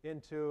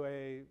into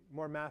a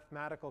more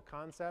mathematical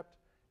concept,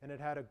 and it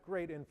had a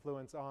great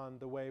influence on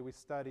the way we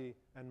study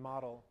and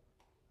model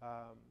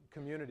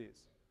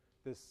communities,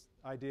 this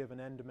idea of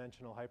an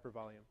n-dimensional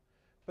hypervolume.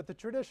 But the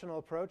traditional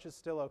approach is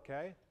still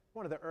okay.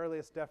 One of the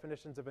earliest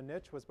definitions of a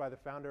niche was by the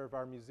founder of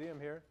our museum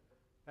here,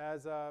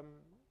 as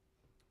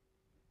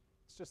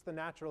it's just the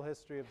natural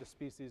history of the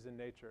species in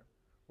nature,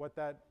 what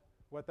that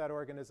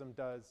organism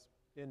does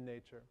in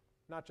nature,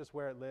 not just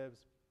where it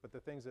lives, but the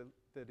things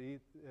that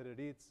it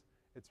eats,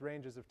 its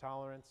ranges of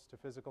tolerance to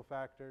physical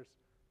factors,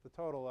 the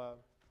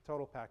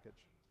total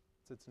package.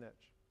 It's its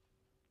niche.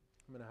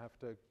 I'm going to have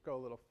to go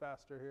a little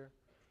faster here.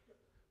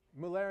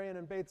 Mullerian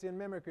and Batesian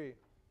mimicry.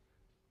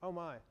 Oh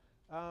my.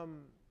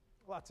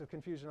 Lots of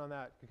confusion on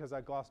that because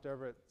I glossed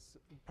over it,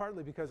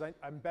 partly because I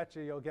bet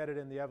you'll get it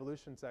in the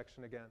evolution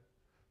section again.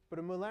 But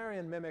a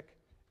Mullerian mimic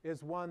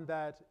is one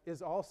that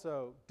is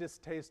also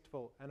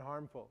distasteful and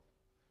harmful.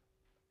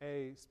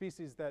 A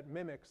species that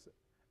mimics,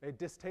 a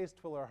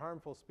distasteful or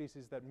harmful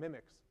species that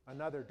mimics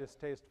another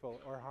distasteful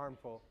or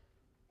harmful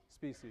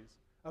species.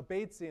 A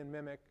Batesian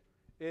mimic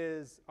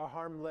is a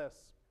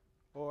harmless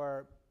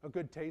or a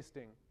good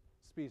tasting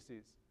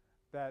species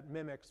that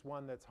mimics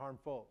one that's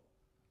harmful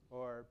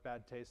or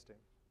bad tasting.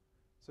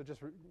 So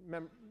just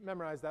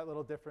memorize that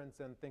little difference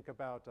and think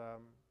about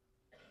them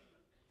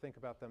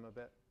a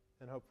bit,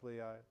 and hopefully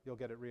you'll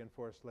get it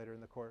reinforced later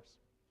in the course.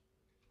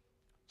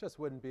 Just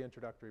wouldn't be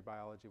introductory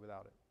biology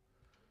without it.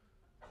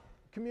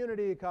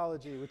 Community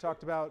ecology. We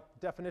talked about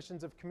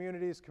definitions of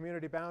communities,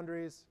 community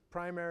boundaries,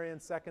 primary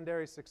and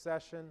secondary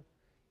succession,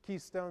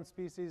 keystone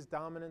species,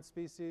 dominant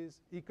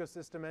species,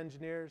 ecosystem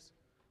engineers,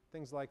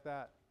 things like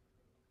that.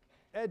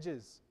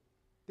 Edges.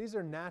 These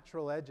are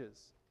natural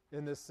edges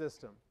in this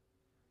system.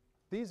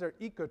 These are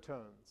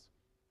ecotones,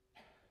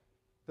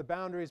 the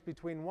boundaries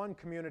between one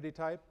community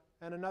type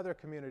and another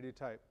community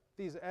type.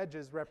 These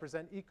edges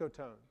represent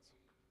ecotones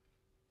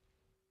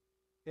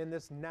in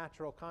this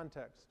natural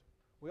context.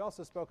 We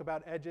also spoke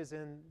about edges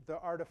in the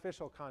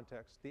artificial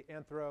context, the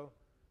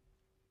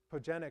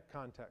anthropogenic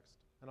context,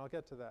 and I'll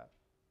get to that.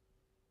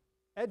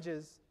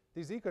 Edges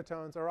these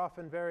ecotones are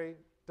often very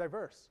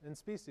diverse in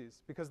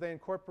species because they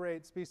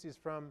incorporate species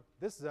from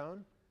this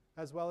zone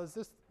as well as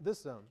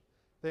this zone.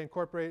 They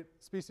incorporate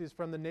species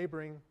from the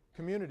neighboring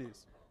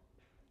communities.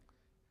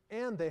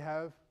 And they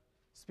have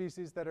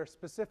species that are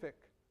specific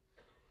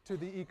to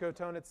the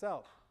ecotone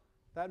itself.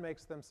 That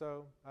makes them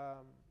so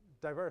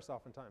diverse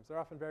oftentimes. They're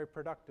often very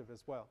productive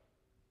as well.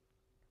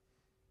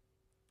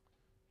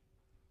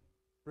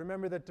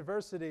 Remember that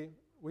diversity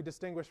we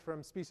distinguish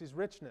from species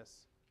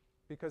richness,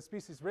 because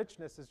species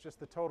richness is just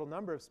the total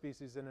number of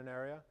species in an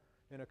area,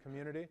 in a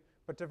community.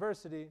 But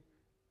diversity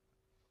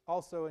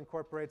also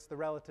incorporates the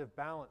relative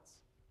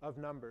balance of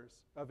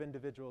numbers of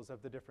individuals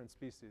of the different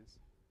species.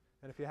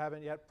 And if you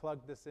haven't yet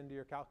plugged this into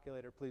your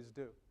calculator, please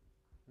do.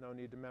 No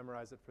need to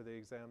memorize it for the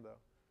exam, though.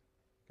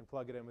 You can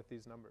plug it in with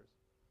these numbers.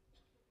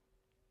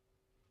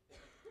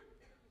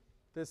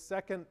 This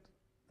second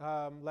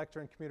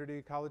lecture in community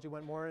ecology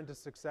went more into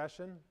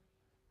succession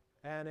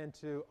and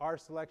into R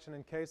selection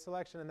and K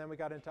selection, and then we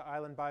got into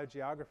island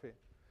biogeography.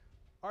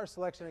 R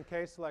selection and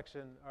K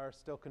selection are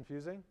still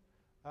confusing.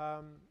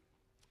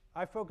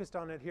 I focused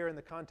on it here in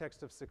the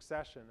context of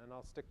succession, and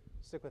I'll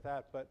stick with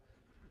that, but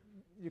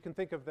you can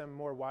think of them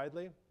more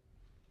widely.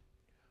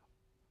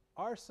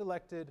 R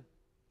selected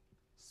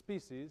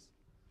species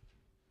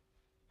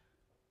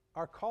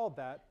are called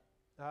that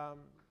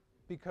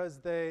because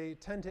they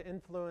tend to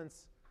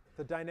influence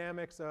the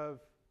dynamics of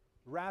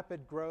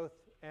rapid growth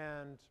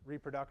and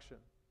reproduction,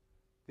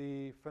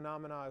 the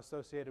phenomena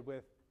associated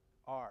with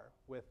R,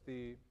 with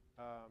the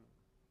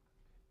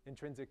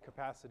intrinsic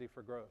capacity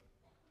for growth.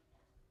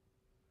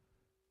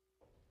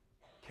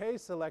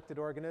 K-selected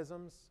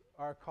organisms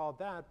are called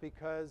that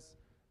because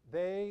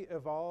they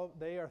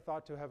are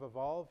thought to have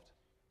evolved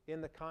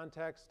in the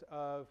context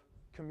of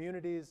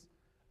communities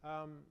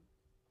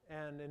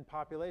and in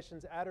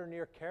populations at or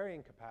near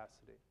carrying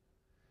capacity.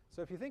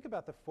 So if you think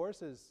about the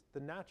forces, the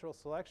natural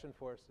selection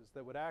forces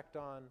that would act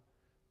on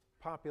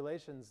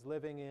populations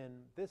living in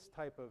this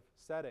type of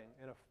setting,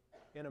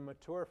 in a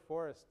mature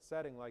forest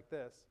setting like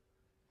this,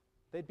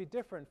 they'd be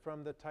different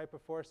from the type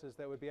of forces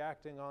that would be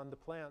acting on the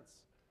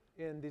plants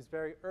in these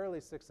very early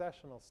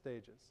successional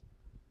stages.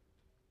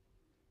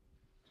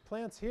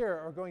 Plants here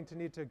are going to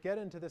need to get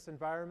into this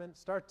environment,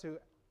 start to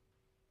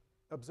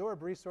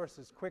absorb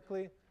resources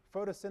quickly,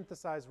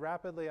 photosynthesize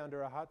rapidly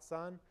under a hot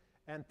sun,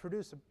 and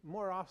produce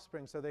more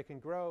offspring so they can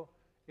grow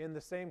in the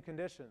same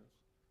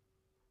conditions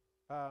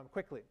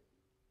quickly.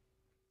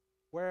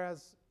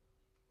 Whereas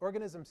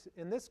organisms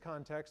in this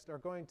context are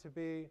going to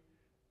be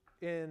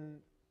in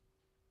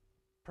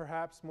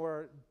perhaps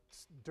more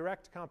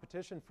direct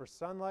competition for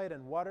sunlight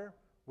and water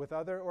with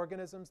other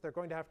organisms. They're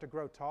going to have to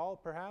grow tall,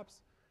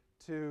 perhaps,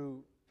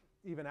 to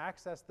even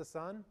access the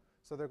sun.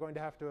 So they're going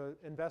to have to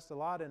invest a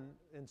lot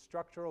in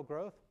structural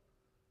growth.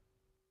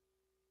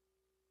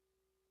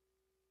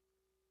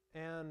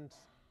 And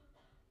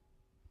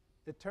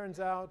it turns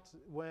out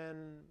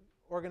when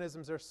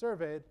organisms are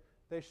surveyed,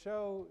 they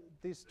show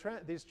these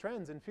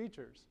trends and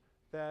features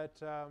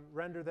that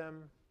render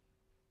them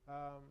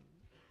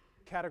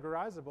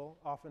categorizable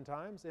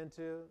oftentimes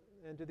into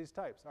these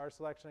types, R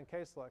selection and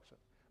K selection.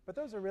 But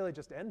those are really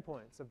just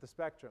endpoints of the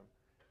spectrum.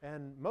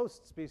 And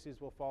most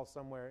species will fall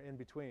somewhere in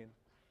between,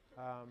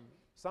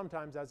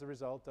 sometimes as a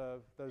result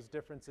of those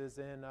differences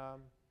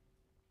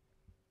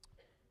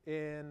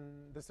in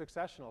the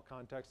successional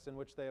context in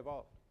which they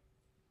evolved.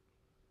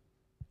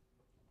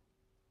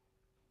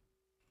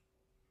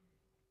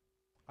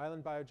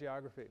 Island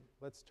biogeography.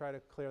 Let's try to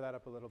clear that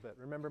up a little bit.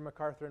 Remember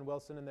MacArthur and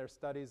Wilson in their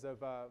studies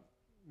of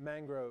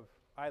mangrove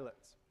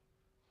islets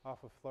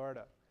off of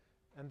Florida,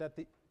 and that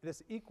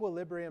this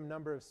equilibrium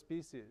number of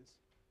species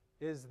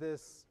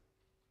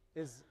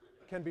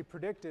can be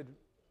predicted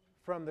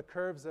from the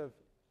curves of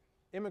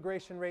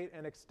immigration rate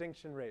and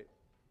extinction rate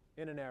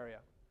in an area.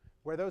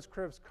 Where those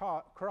curves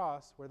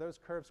cross,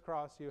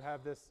 you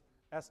have this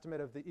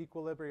estimate of the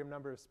equilibrium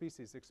number of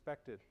species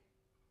expected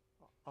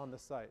on the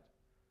site.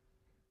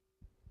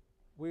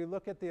 We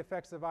look at the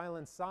effects of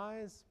island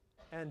size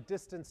and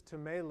distance to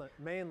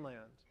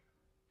mainland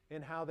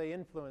in how they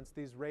influence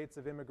these rates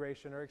of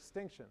immigration or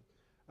extinction.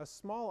 A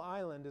small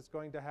island is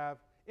going to have,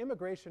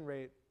 immigration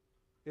rate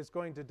is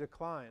going to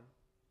decline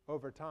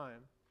over time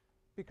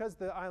because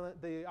the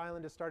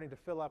island is starting to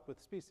fill up with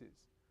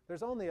species.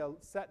 There's only a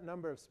set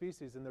number of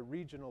species in the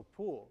regional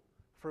pool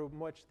from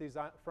which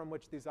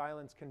these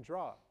islands can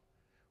draw.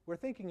 We're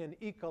thinking in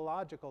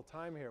ecological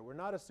time here. We're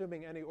not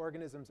assuming any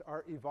organisms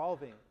are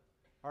evolving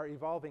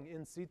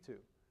in situ.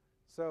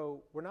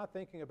 So we're not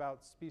thinking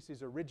about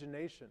species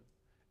origination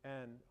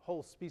and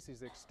whole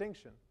species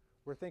extinction.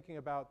 We're thinking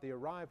about the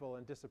arrival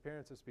and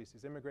disappearance of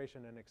species,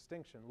 immigration and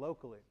extinction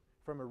locally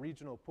from a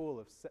regional pool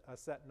of a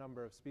set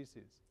number of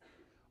species.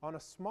 On a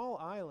small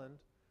island,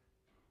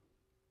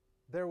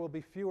 there will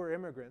be fewer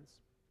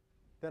immigrants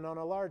than on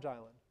a large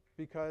island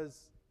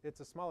because it's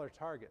a smaller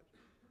target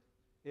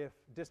if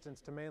distance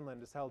to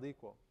mainland is held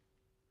equal.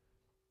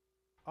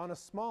 On a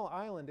small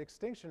island,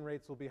 extinction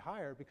rates will be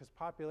higher because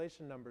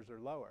population numbers are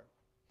lower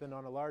than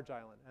on a large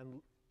island. And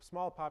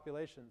small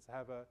populations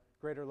have a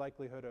greater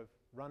likelihood of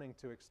running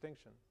to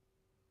extinction.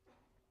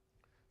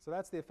 So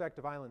that's the effect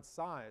of island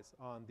size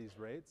on these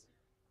rates.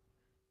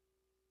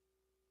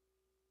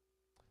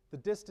 The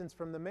distance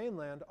from the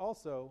mainland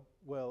also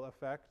will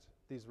affect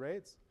these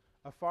rates.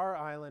 A far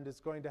island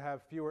is going to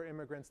have fewer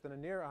immigrants than a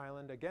near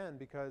island, again,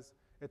 because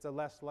it's a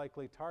less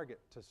likely target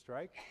to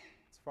strike.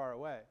 It's far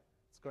away.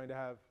 It's going to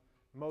have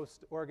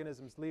most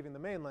organisms leaving the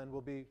mainland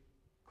will be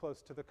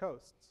close to the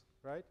coasts,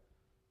 right?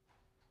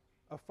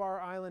 A far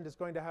island is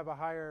going to have a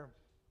higher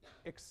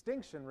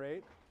extinction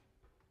rate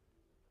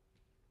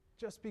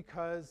just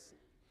because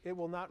it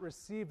will not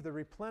receive the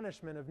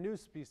replenishment of new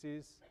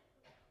species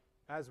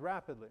as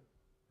rapidly.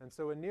 And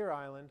so a near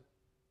island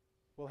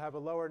will have a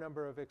lower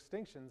number of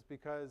extinctions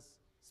because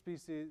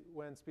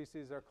when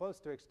species are close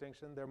to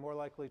extinction, they're more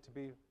likely to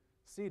be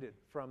seeded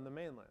from the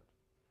mainland.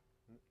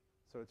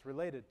 So it's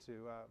related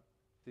to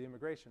the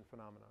immigration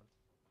phenomenon.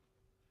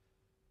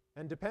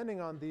 And depending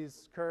on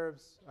these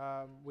curves,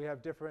 we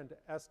have different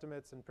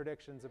estimates and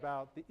predictions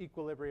about the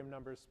equilibrium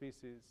number of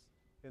species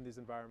in these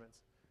environments.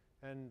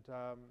 And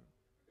that's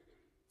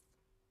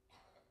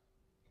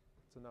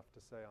enough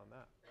to say on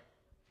that.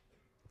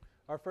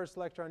 Our first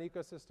lecture on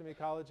ecosystem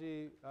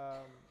ecology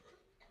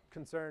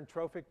concerned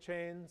trophic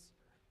chains,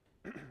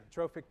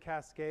 trophic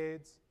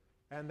cascades,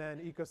 and then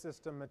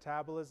ecosystem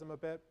metabolism a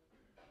bit.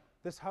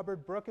 This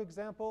Hubbard Brook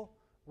example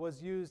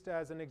was used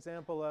as an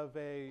example of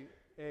a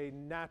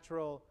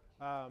natural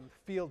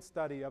field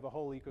study of a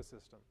whole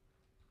ecosystem.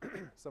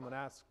 Someone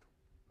asked,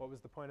 what was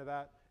the point of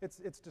that?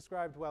 It's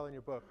described well in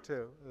your book,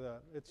 too.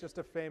 It's just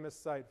a famous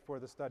site for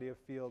the study of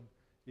field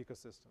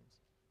ecosystems,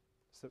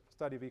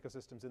 study of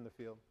ecosystems in the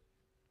field.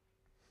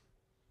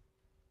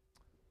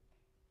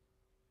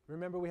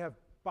 Remember, we have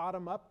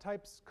bottom-up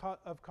types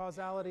of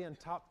causality and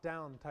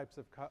top-down types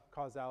of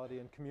causality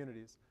in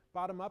communities.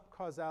 Bottom-up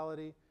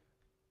causality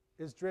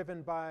is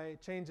driven by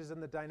changes in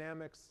the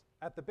dynamics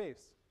at the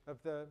base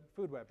of the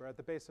food web or at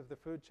the base of the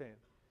food chain,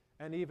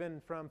 and even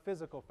from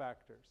physical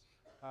factors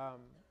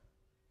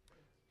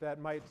that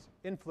might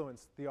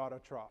influence the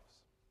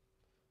autotrophs.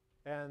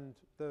 And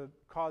the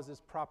causes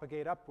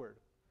propagate upward.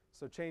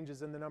 So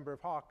changes in the number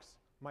of hawks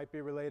might be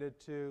related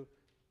to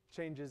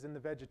changes in the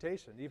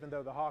vegetation, even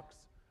though the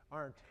hawks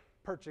aren't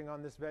perching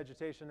on this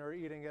vegetation or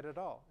eating it at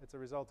all. It's a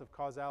result of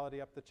causality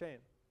up the chain.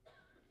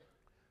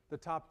 The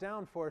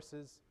top-down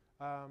forces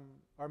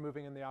are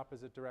moving in the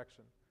opposite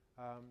direction.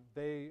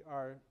 They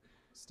are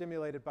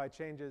stimulated by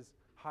changes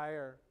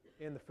higher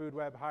in the food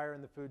web, higher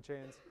in the food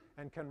chains,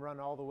 and can run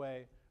all the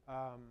way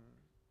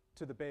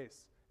to the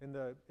base. In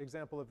the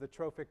example of the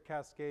trophic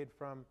cascade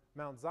from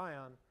Mount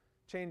Zion,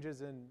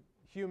 changes in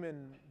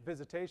human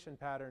visitation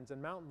patterns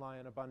and mountain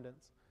lion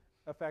abundance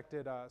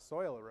affected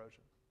soil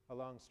erosion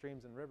along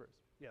streams and rivers.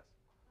 Yes?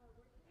 Where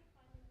can we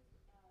find materials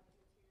to cover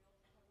the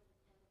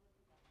carnivore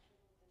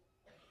production within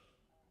a area?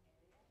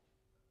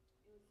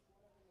 It was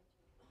one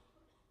of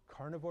the materials.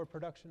 Carnivore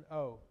production?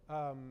 Oh,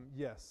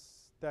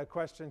 yes. That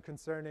question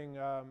concerning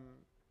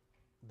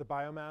the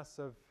biomass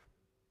of...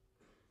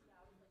 Yeah,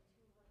 it was like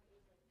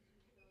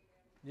 2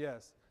 kilograms.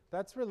 Yes.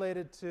 That's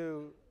related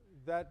to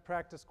that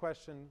practice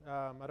question.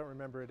 I don't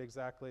remember it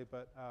exactly,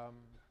 but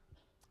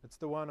it's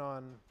the one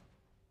on...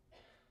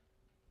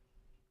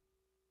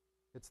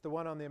 It's the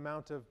one on the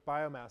amount of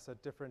biomass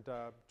at different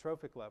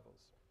trophic levels.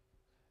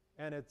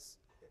 And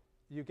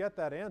you get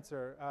that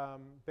answer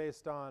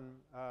based on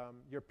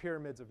your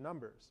pyramids of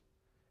numbers.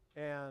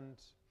 And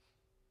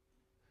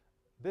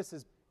this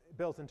is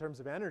built in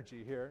terms of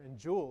energy here, in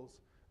joules,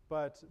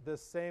 but the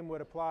same would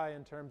apply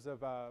in terms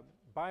of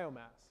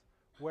biomass,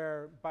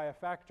 where by a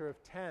factor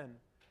of 10,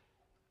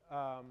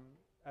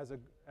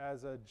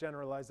 as a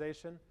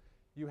generalization,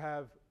 you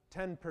have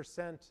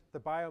 10% the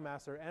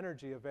biomass or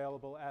energy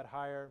available at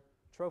higher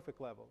trophic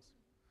levels.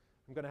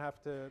 I'm going to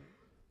have to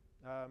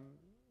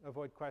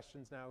avoid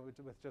questions now with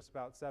just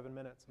about 7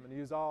 minutes. I'm going to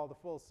use all the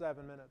full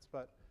 7 minutes,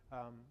 but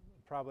I'm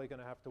probably going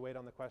to have to wait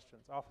on the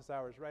questions. Office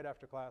hours right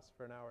after class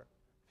for an hour,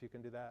 if you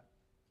can do that.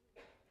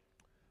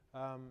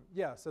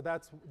 Yeah, so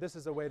this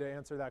is a way to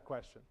answer that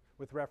question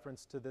with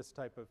reference to this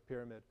type of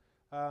pyramid.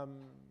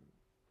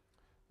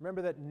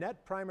 Remember that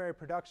net primary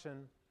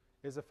production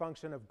is a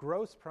function of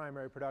gross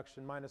primary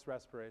production minus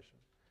respiration.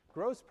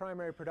 Gross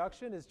primary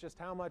production is just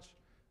how much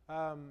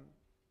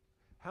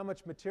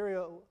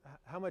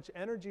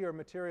energy or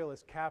material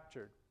is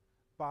captured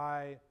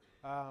by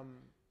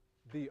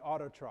the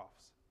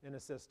autotrophs in a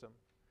system.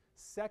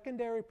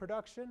 Secondary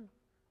production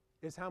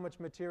is how much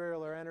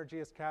material or energy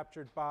is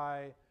captured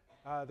by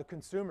the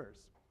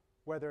consumers,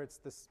 whether it's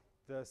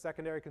the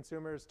secondary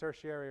consumers,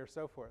 tertiary, or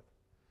so forth,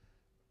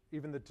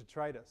 even the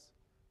detritus.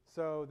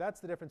 So that's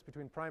the difference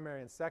between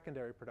primary and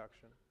secondary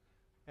production.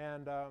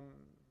 And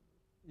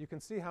you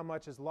can see how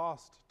much is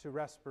lost to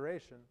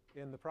respiration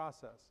in the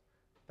process.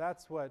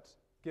 That's what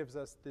gives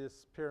us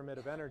this pyramid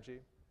of energy,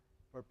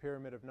 or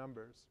pyramid of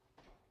numbers.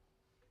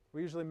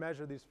 We usually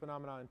measure these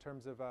phenomena in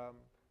terms of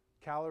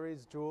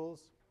calories, joules,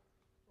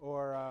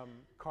 or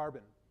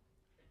carbon,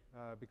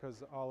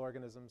 because all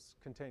organisms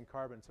contain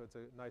carbon, so it's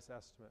a nice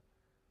estimate.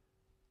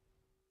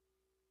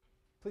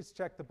 Please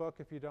check the book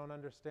if you don't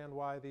understand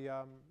why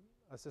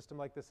a system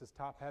like this is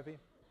top-heavy.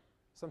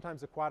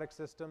 Sometimes aquatic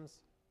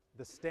systems,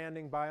 the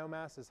standing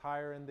biomass is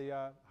higher in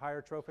the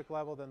higher trophic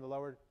level than the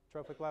lower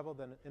trophic level,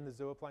 than in the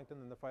zooplankton,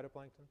 than the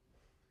phytoplankton.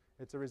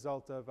 It's a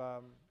result of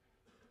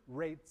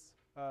rates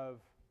of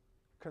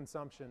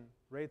consumption,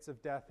 rates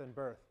of death and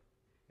birth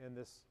in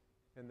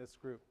this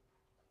group.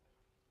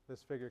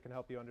 This figure can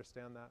help you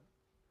understand that.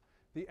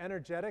 The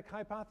energetic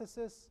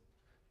hypothesis,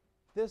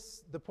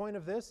 the point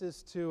of this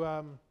is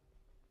to,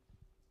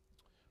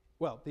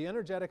 the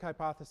energetic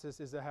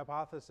hypothesis is a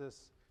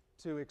hypothesis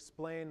to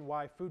explain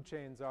why food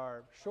chains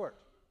are short.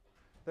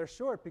 They're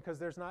short because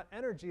there's not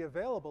energy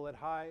available at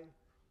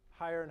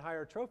higher and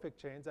higher trophic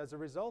chains as a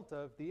result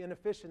of the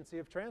inefficiency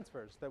of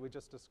transfers that we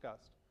just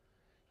discussed.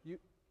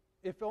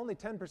 If only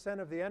 10%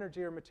 of the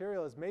energy or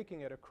material is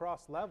making it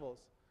across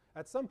levels,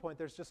 at some point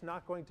there's just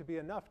not going to be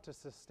enough to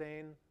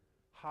sustain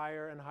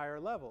higher and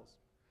higher levels.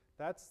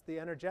 That's the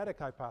energetic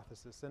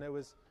hypothesis, and it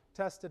was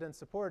tested and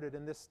supported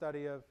in this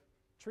study of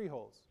tree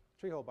hole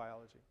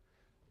biology.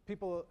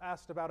 People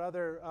asked about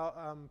other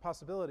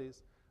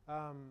possibilities.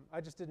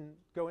 I just didn't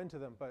go into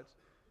them, but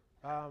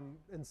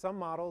in some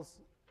models,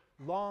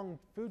 long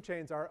food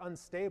chains are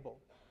unstable.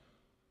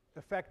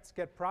 Effects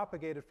get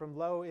propagated from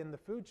low in the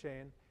food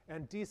chain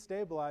and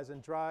destabilize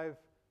and drive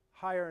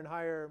higher and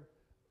higher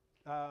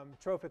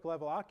trophic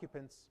level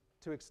occupants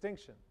to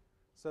extinction.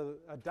 So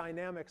a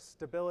dynamic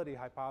stability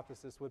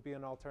hypothesis would be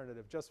an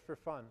alternative, just for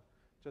fun,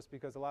 just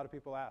because a lot of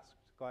people asked.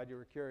 Glad you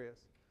were curious.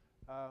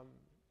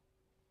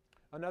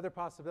 Another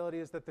possibility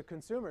is that the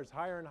consumers,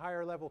 higher and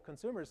higher level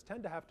consumers,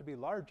 tend to have to be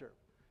larger,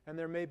 and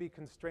there may be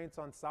constraints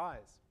on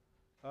size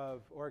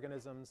of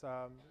organisms,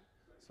 so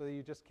that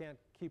you just can't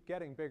keep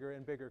getting bigger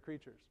and bigger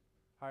creatures,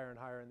 higher and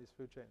higher in these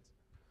food chains.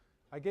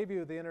 I gave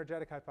you the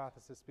energetic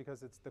hypothesis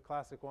because it's the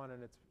classic one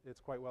and it's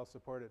quite well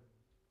supported.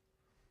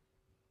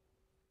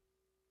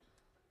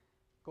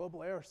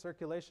 Global air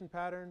circulation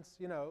patterns,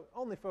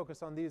 only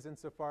focus on these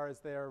insofar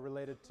as they are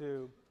related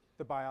to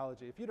the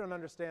biology. If you don't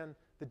understand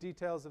the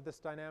details of this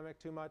dynamic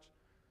too much,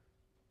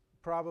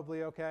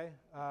 probably okay,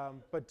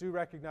 but do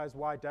recognize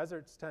why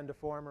deserts tend to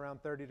form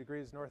around 30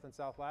 degrees north and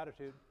south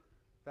latitude.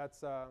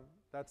 That's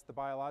the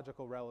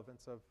biological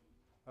relevance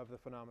of the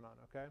phenomenon,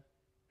 okay?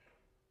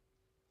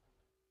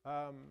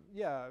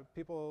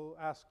 People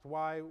asked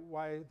why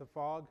the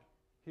fog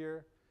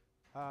here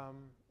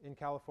in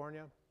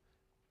California.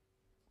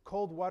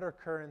 Cold water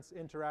currents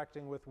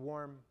interacting with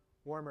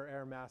warmer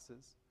air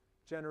masses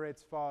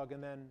generates fog,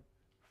 and then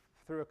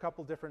through a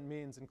couple different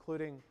means,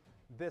 including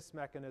this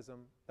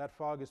mechanism, that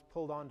fog is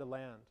pulled onto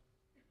land,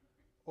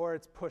 or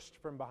it's pushed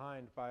from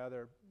behind by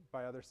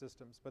other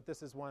systems. But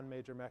this is one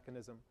major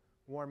mechanism,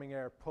 warming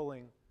air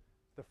pulling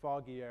the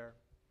foggy air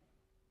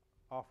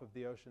off of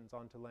the oceans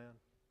onto land.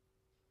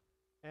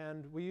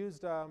 And we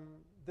used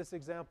this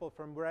example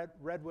from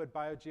redwood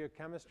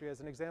biogeochemistry as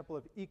an example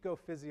of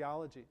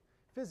ecophysiology.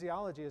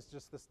 Physiology is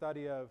just the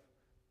study of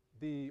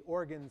the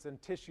organs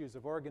and tissues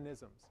of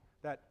organisms,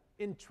 that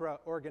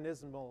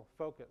intra-organismal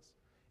focus.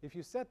 If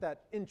you set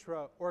that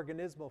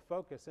intra-organismal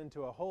focus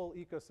into a whole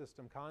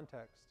ecosystem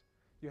context,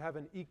 you have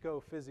an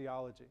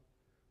ecophysiology.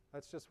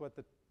 That's just what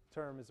the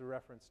term is a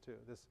reference to,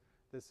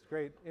 this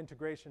great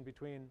integration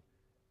between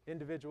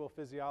individual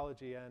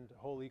physiology and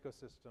whole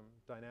ecosystem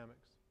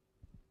dynamics.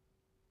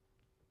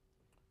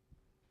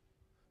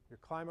 Your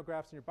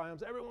climographs and your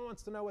biomes, everyone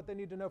wants to know what they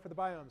need to know for the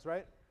biomes,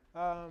 right?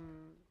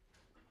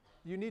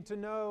 You need to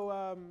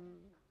know,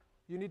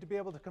 you need to be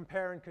able to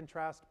compare and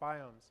contrast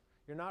biomes.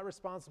 You're not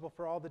responsible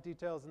for all the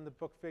details in the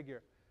book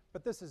figure,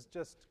 but this is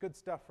just good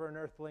stuff for an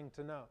earthling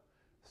to know.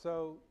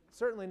 So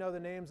certainly know the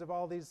names of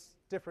all these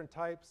different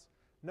types,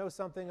 know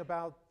something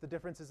about the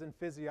differences in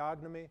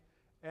physiognomy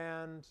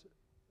and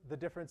the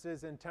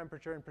differences in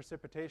temperature and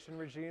precipitation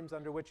regimes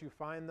under which you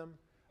find them.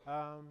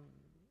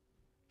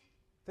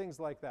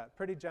 Things like that,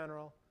 pretty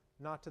general,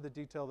 not to the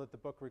detail that the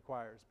book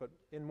requires, but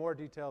in more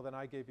detail than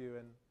I gave you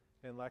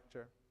in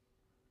lecture.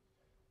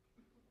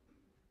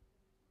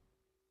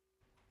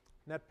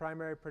 Net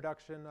primary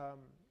production,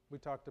 we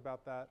talked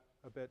about that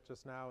a bit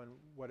just now and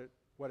what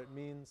it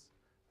means,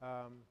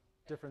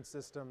 different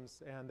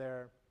systems and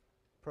their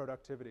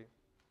productivity.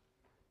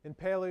 In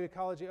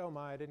paleoecology, oh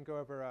my, I didn't go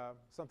over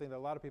something that a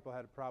lot of people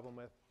had a problem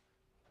with.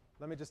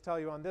 Let me just tell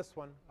you on this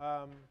one.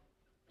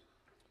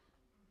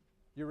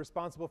 You're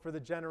responsible for the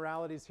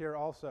generalities here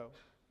also.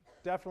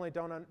 Definitely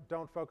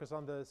don't focus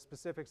on the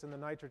specifics in the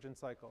nitrogen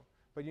cycle,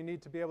 but you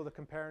need to be able to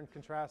compare and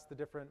contrast the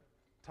different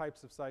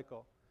types of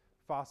cycle.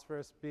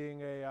 Phosphorus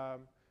being a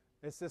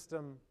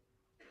system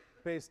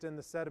based in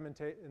the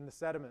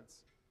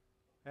sediments,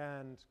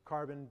 and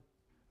carbon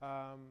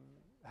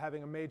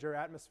having a major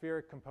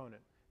atmospheric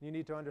component. You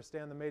need to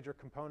understand the major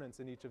components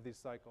in each of these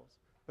cycles,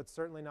 but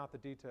certainly not the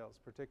details,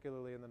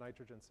 particularly in the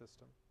nitrogen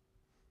system.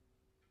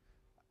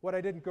 What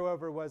I didn't go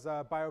over was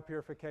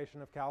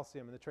biopurification of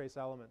calcium and the trace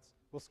elements.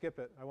 We'll skip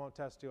it. I won't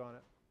test you on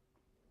it.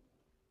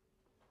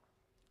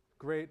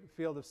 Great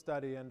field of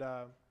study and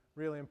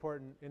really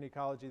important in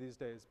ecology these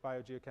days,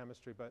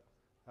 biogeochemistry, but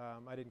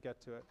I didn't get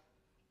to it.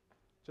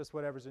 just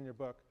whatever's in your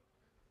book.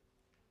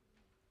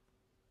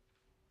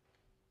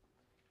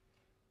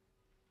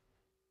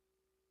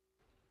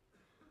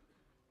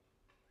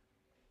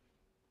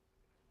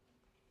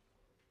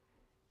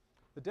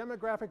 The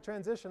demographic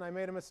transition I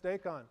made a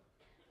mistake on.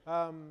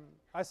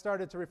 I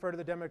started to refer to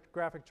the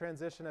demographic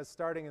transition as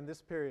starting in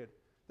this period.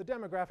 The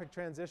demographic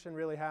transition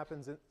really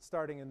happens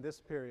starting in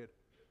this period,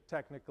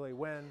 technically,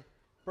 when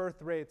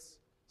birth rates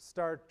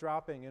start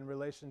dropping in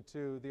relation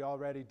to the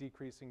already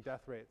decreasing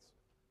death rates.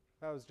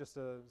 That was just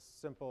a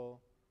simple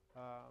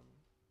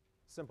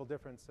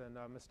difference and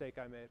a mistake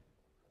I made.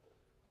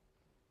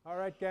 All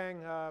right,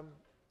 gang.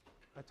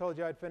 I told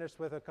you I'd finish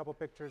with a couple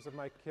pictures of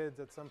my kids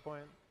at some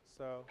point,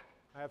 so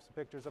I have some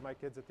pictures of my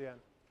kids at the end.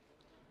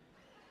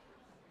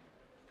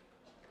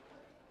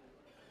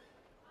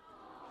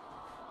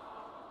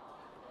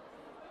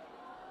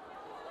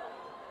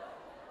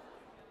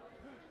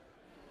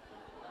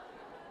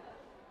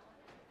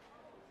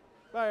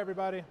 Bye,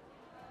 everybody.